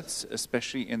rare earths,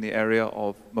 especially in the area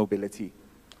of mobility?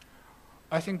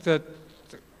 I think that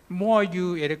more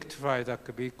you electrify the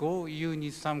vehicle, you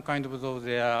need some kind of those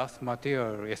earth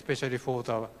material, especially for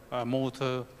the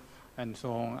motor and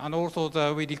so on. And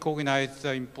also we recognize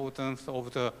the importance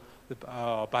of the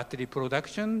battery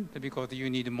production because you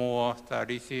need more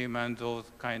lithium and those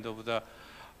kind of the,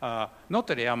 not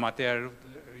rare material.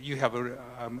 You have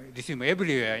lithium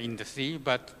everywhere in the sea,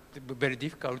 but very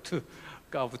difficult to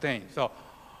obtain. So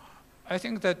I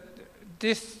think that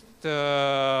this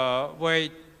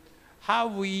way, how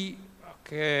we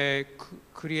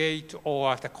create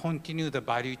or continue the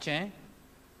value chain,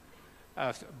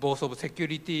 both of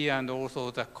security and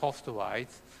also the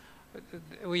cost-wise,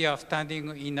 we are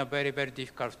standing in a very, very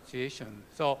difficult situation.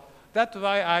 So that's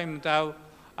why I'm now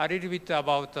a little bit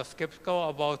skeptical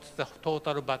about the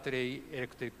total battery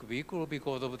electric vehicle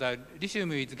because of the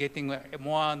lithium is getting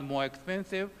more and more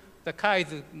expensive. The car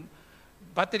is,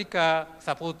 battery car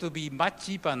supposed to be much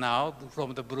cheaper now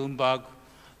from the Bloomberg,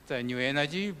 the new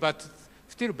energy, but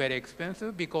still very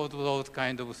expensive because of those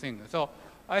kind of things. So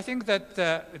I think that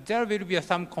there will be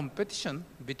some competition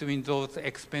between those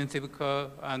expensive car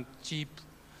and cheap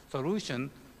solution.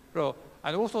 So,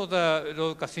 and also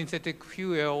those synthetic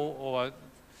fuel or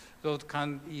those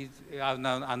are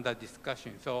now under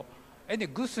discussion. So any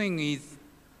good thing is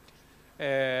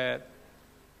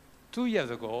 2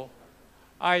 years ago,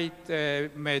 I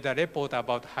made a report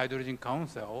about hydrogen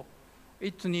council.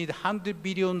 It needs $100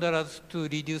 billion to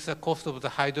reduce the cost of the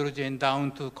hydrogen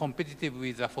down to competitive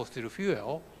with the fossil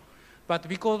fuel. But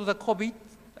because of the COVID,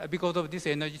 because of this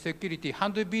energy security,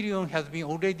 $100 billion has been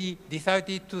already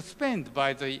decided to spend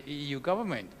by the EU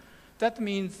government. That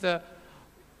means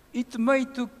it may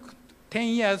take 10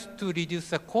 years to reduce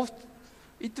the cost.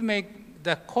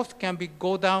 The cost can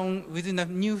go down within the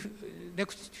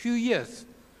next few years.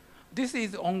 This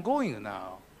is ongoing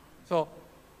now. So,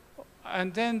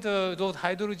 and then those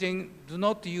hydrogen do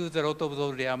not use a lot of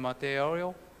those rare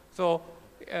material. So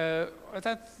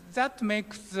that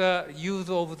makes the use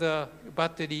of the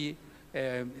battery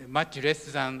much less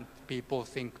than people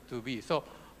think to be. So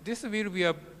this will be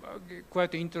a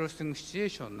quite interesting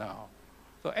situation now.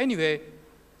 So anyway,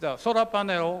 the solar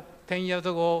panel, 10 years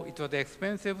ago, it was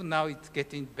expensive. Now it's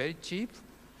getting very cheap.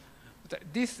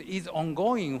 This is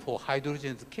ongoing for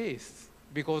hydrogen's case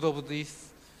because of this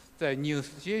the new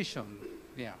situation.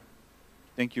 Yeah.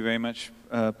 Thank you very much,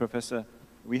 Professor.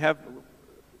 We have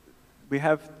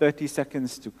 30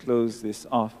 seconds to close this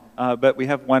off, but we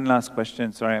have one last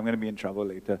question. Sorry, I'm going to be in trouble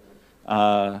later.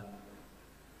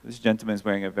 This gentleman is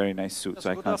wearing a very nice suit, Yes, so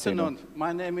I can't say no. Good afternoon.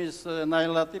 My name is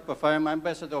Nail Latifov. I am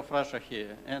ambassador of Russia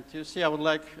here. And you see, I would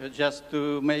like just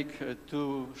to make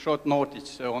two short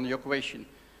notice on your question.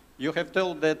 You have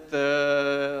told that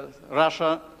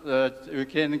Russia,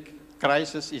 Ukraine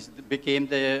crisis became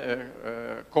the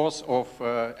cause of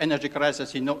energy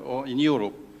crisis in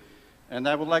Europe. And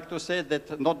I would like to say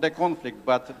that not the conflict,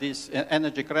 but this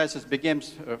energy crisis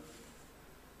begins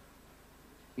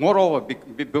moreover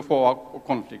before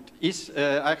conflict.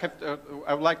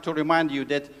 I would like to remind you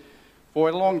that for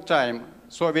a long time,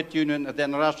 Soviet Union and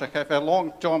then Russia have a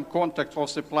long-term contract for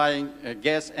supplying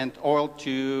gas and oil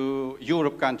to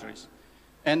Europe countries.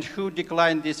 And who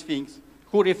declined these things?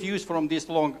 Who refused from these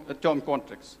long-term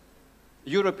contracts?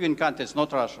 European countries,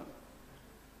 not Russia.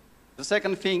 The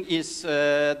second thing is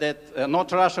that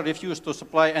not Russia refused to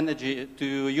supply energy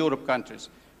to Europe countries.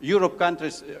 Europe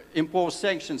countries impose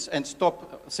sanctions and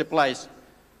stop supplies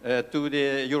to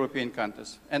the European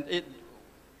countries. And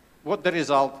what the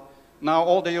result? Now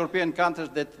all the European countries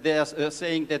that they are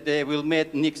saying that they will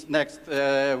meet next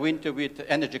winter with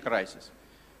energy crisis.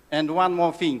 And one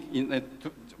more thing,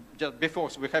 just before,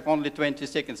 we have only 20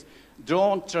 seconds.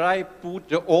 Don't try to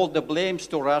put all the blames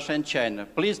to Russia and China.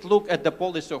 Please look at the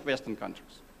policy of Western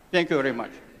countries. Thank you very much.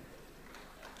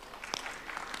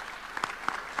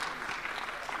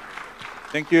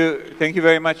 Thank you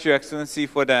very much, Your Excellency,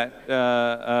 for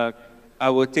that. I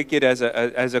will take it as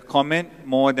a comment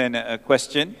more than a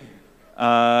question.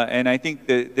 And I think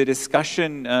the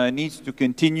discussion needs to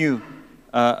continue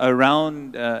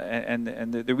around,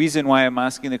 and the reason why I'm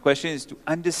asking the question is to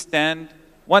understand,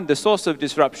 one, the source of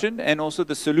disruption and also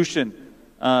the solution.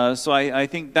 So I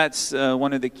think that's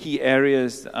one of the key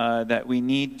areas that we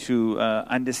need to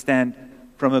understand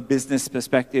from a business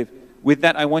perspective. With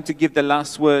that, I want to give the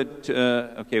last word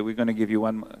to, okay, we're going to give you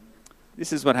one more.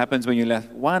 This is what happens when you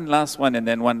left. One last one and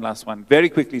then one last one. Very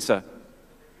quickly, sir.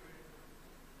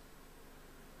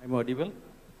 I'm audible.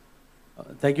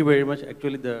 Thank you very much.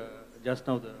 Actually, just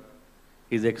now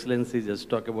His Excellency just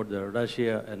talked about the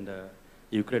Russia and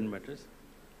Ukraine matters.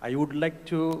 I would like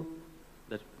to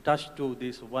touch to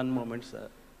this one moment.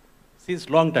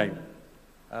 Since long time,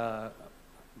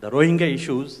 the Rohingya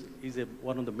issues is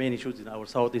one of the main issues in our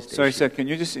Southeast Asia. Sorry, sir, can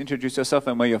you just introduce yourself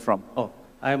and where you're from? Oh,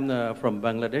 I'm from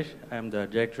Bangladesh. I'm the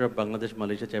director of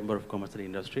Bangladesh-Malaysia Chamber of Commerce and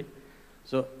Industry.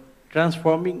 So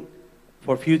transforming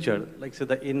for future, like say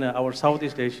in our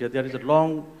Southeast Asia, there is a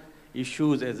long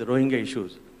issues as the Rohingya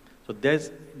issues. So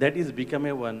that is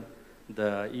becoming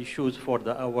the issues for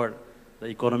the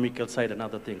economical side and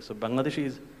other things. So Bangladesh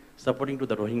is supporting to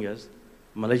the Rohingyas,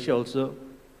 Malaysia also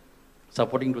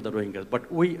supporting to the Rohingyas.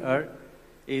 But we are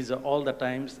all the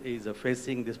times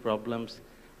facing these problems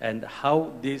and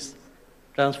how this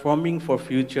transforming for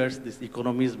futures, this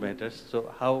economies matters.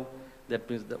 So how that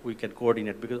means that we can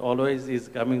coordinate, because always is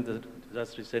coming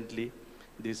just recently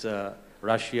this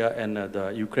Russia and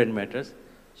the Ukraine matters.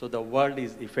 So the world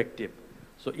is effective.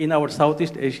 So in our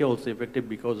Southeast Asia also effective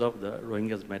because of the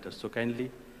Rohingyas matters. So kindly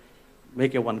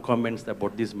make one comments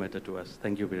about this matter to us.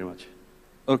 Thank you very much.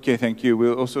 Okay, thank you.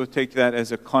 We'll also take that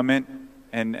as a comment.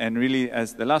 And really,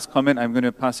 as the last comment, I'm going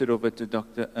to pass it over to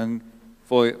Dr. Ng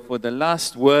for the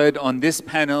last word on this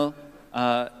panel.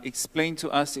 Explain to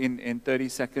us in 30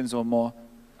 seconds or more,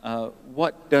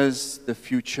 what does the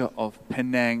future of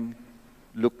Penang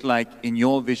look like in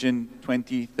your vision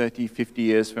 20, 30, 50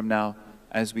 years from now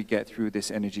as we get through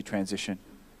this energy transition?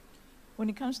 When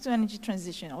it comes to energy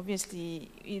transition, obviously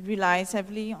it relies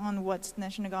heavily on what the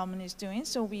national government is doing.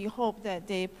 So we hope that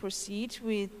they proceed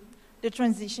with the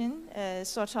transition,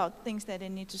 sort out things that they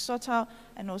need to sort out,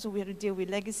 and also we have to deal with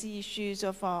legacy issues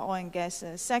of our oil and gas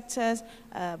sectors,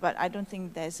 but I don't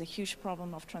think there's a huge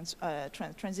problem of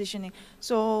transitioning.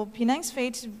 So Penang's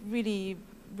fate really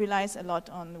relies a lot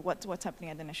on what's happening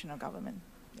at the national government.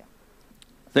 Yeah.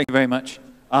 Thank you very much.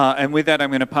 And with that, I'm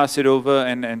going to pass it over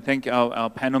and thank our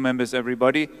panel members,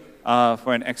 everybody,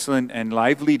 for an excellent and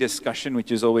lively discussion,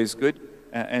 which is always good.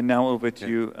 And now over to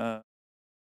you.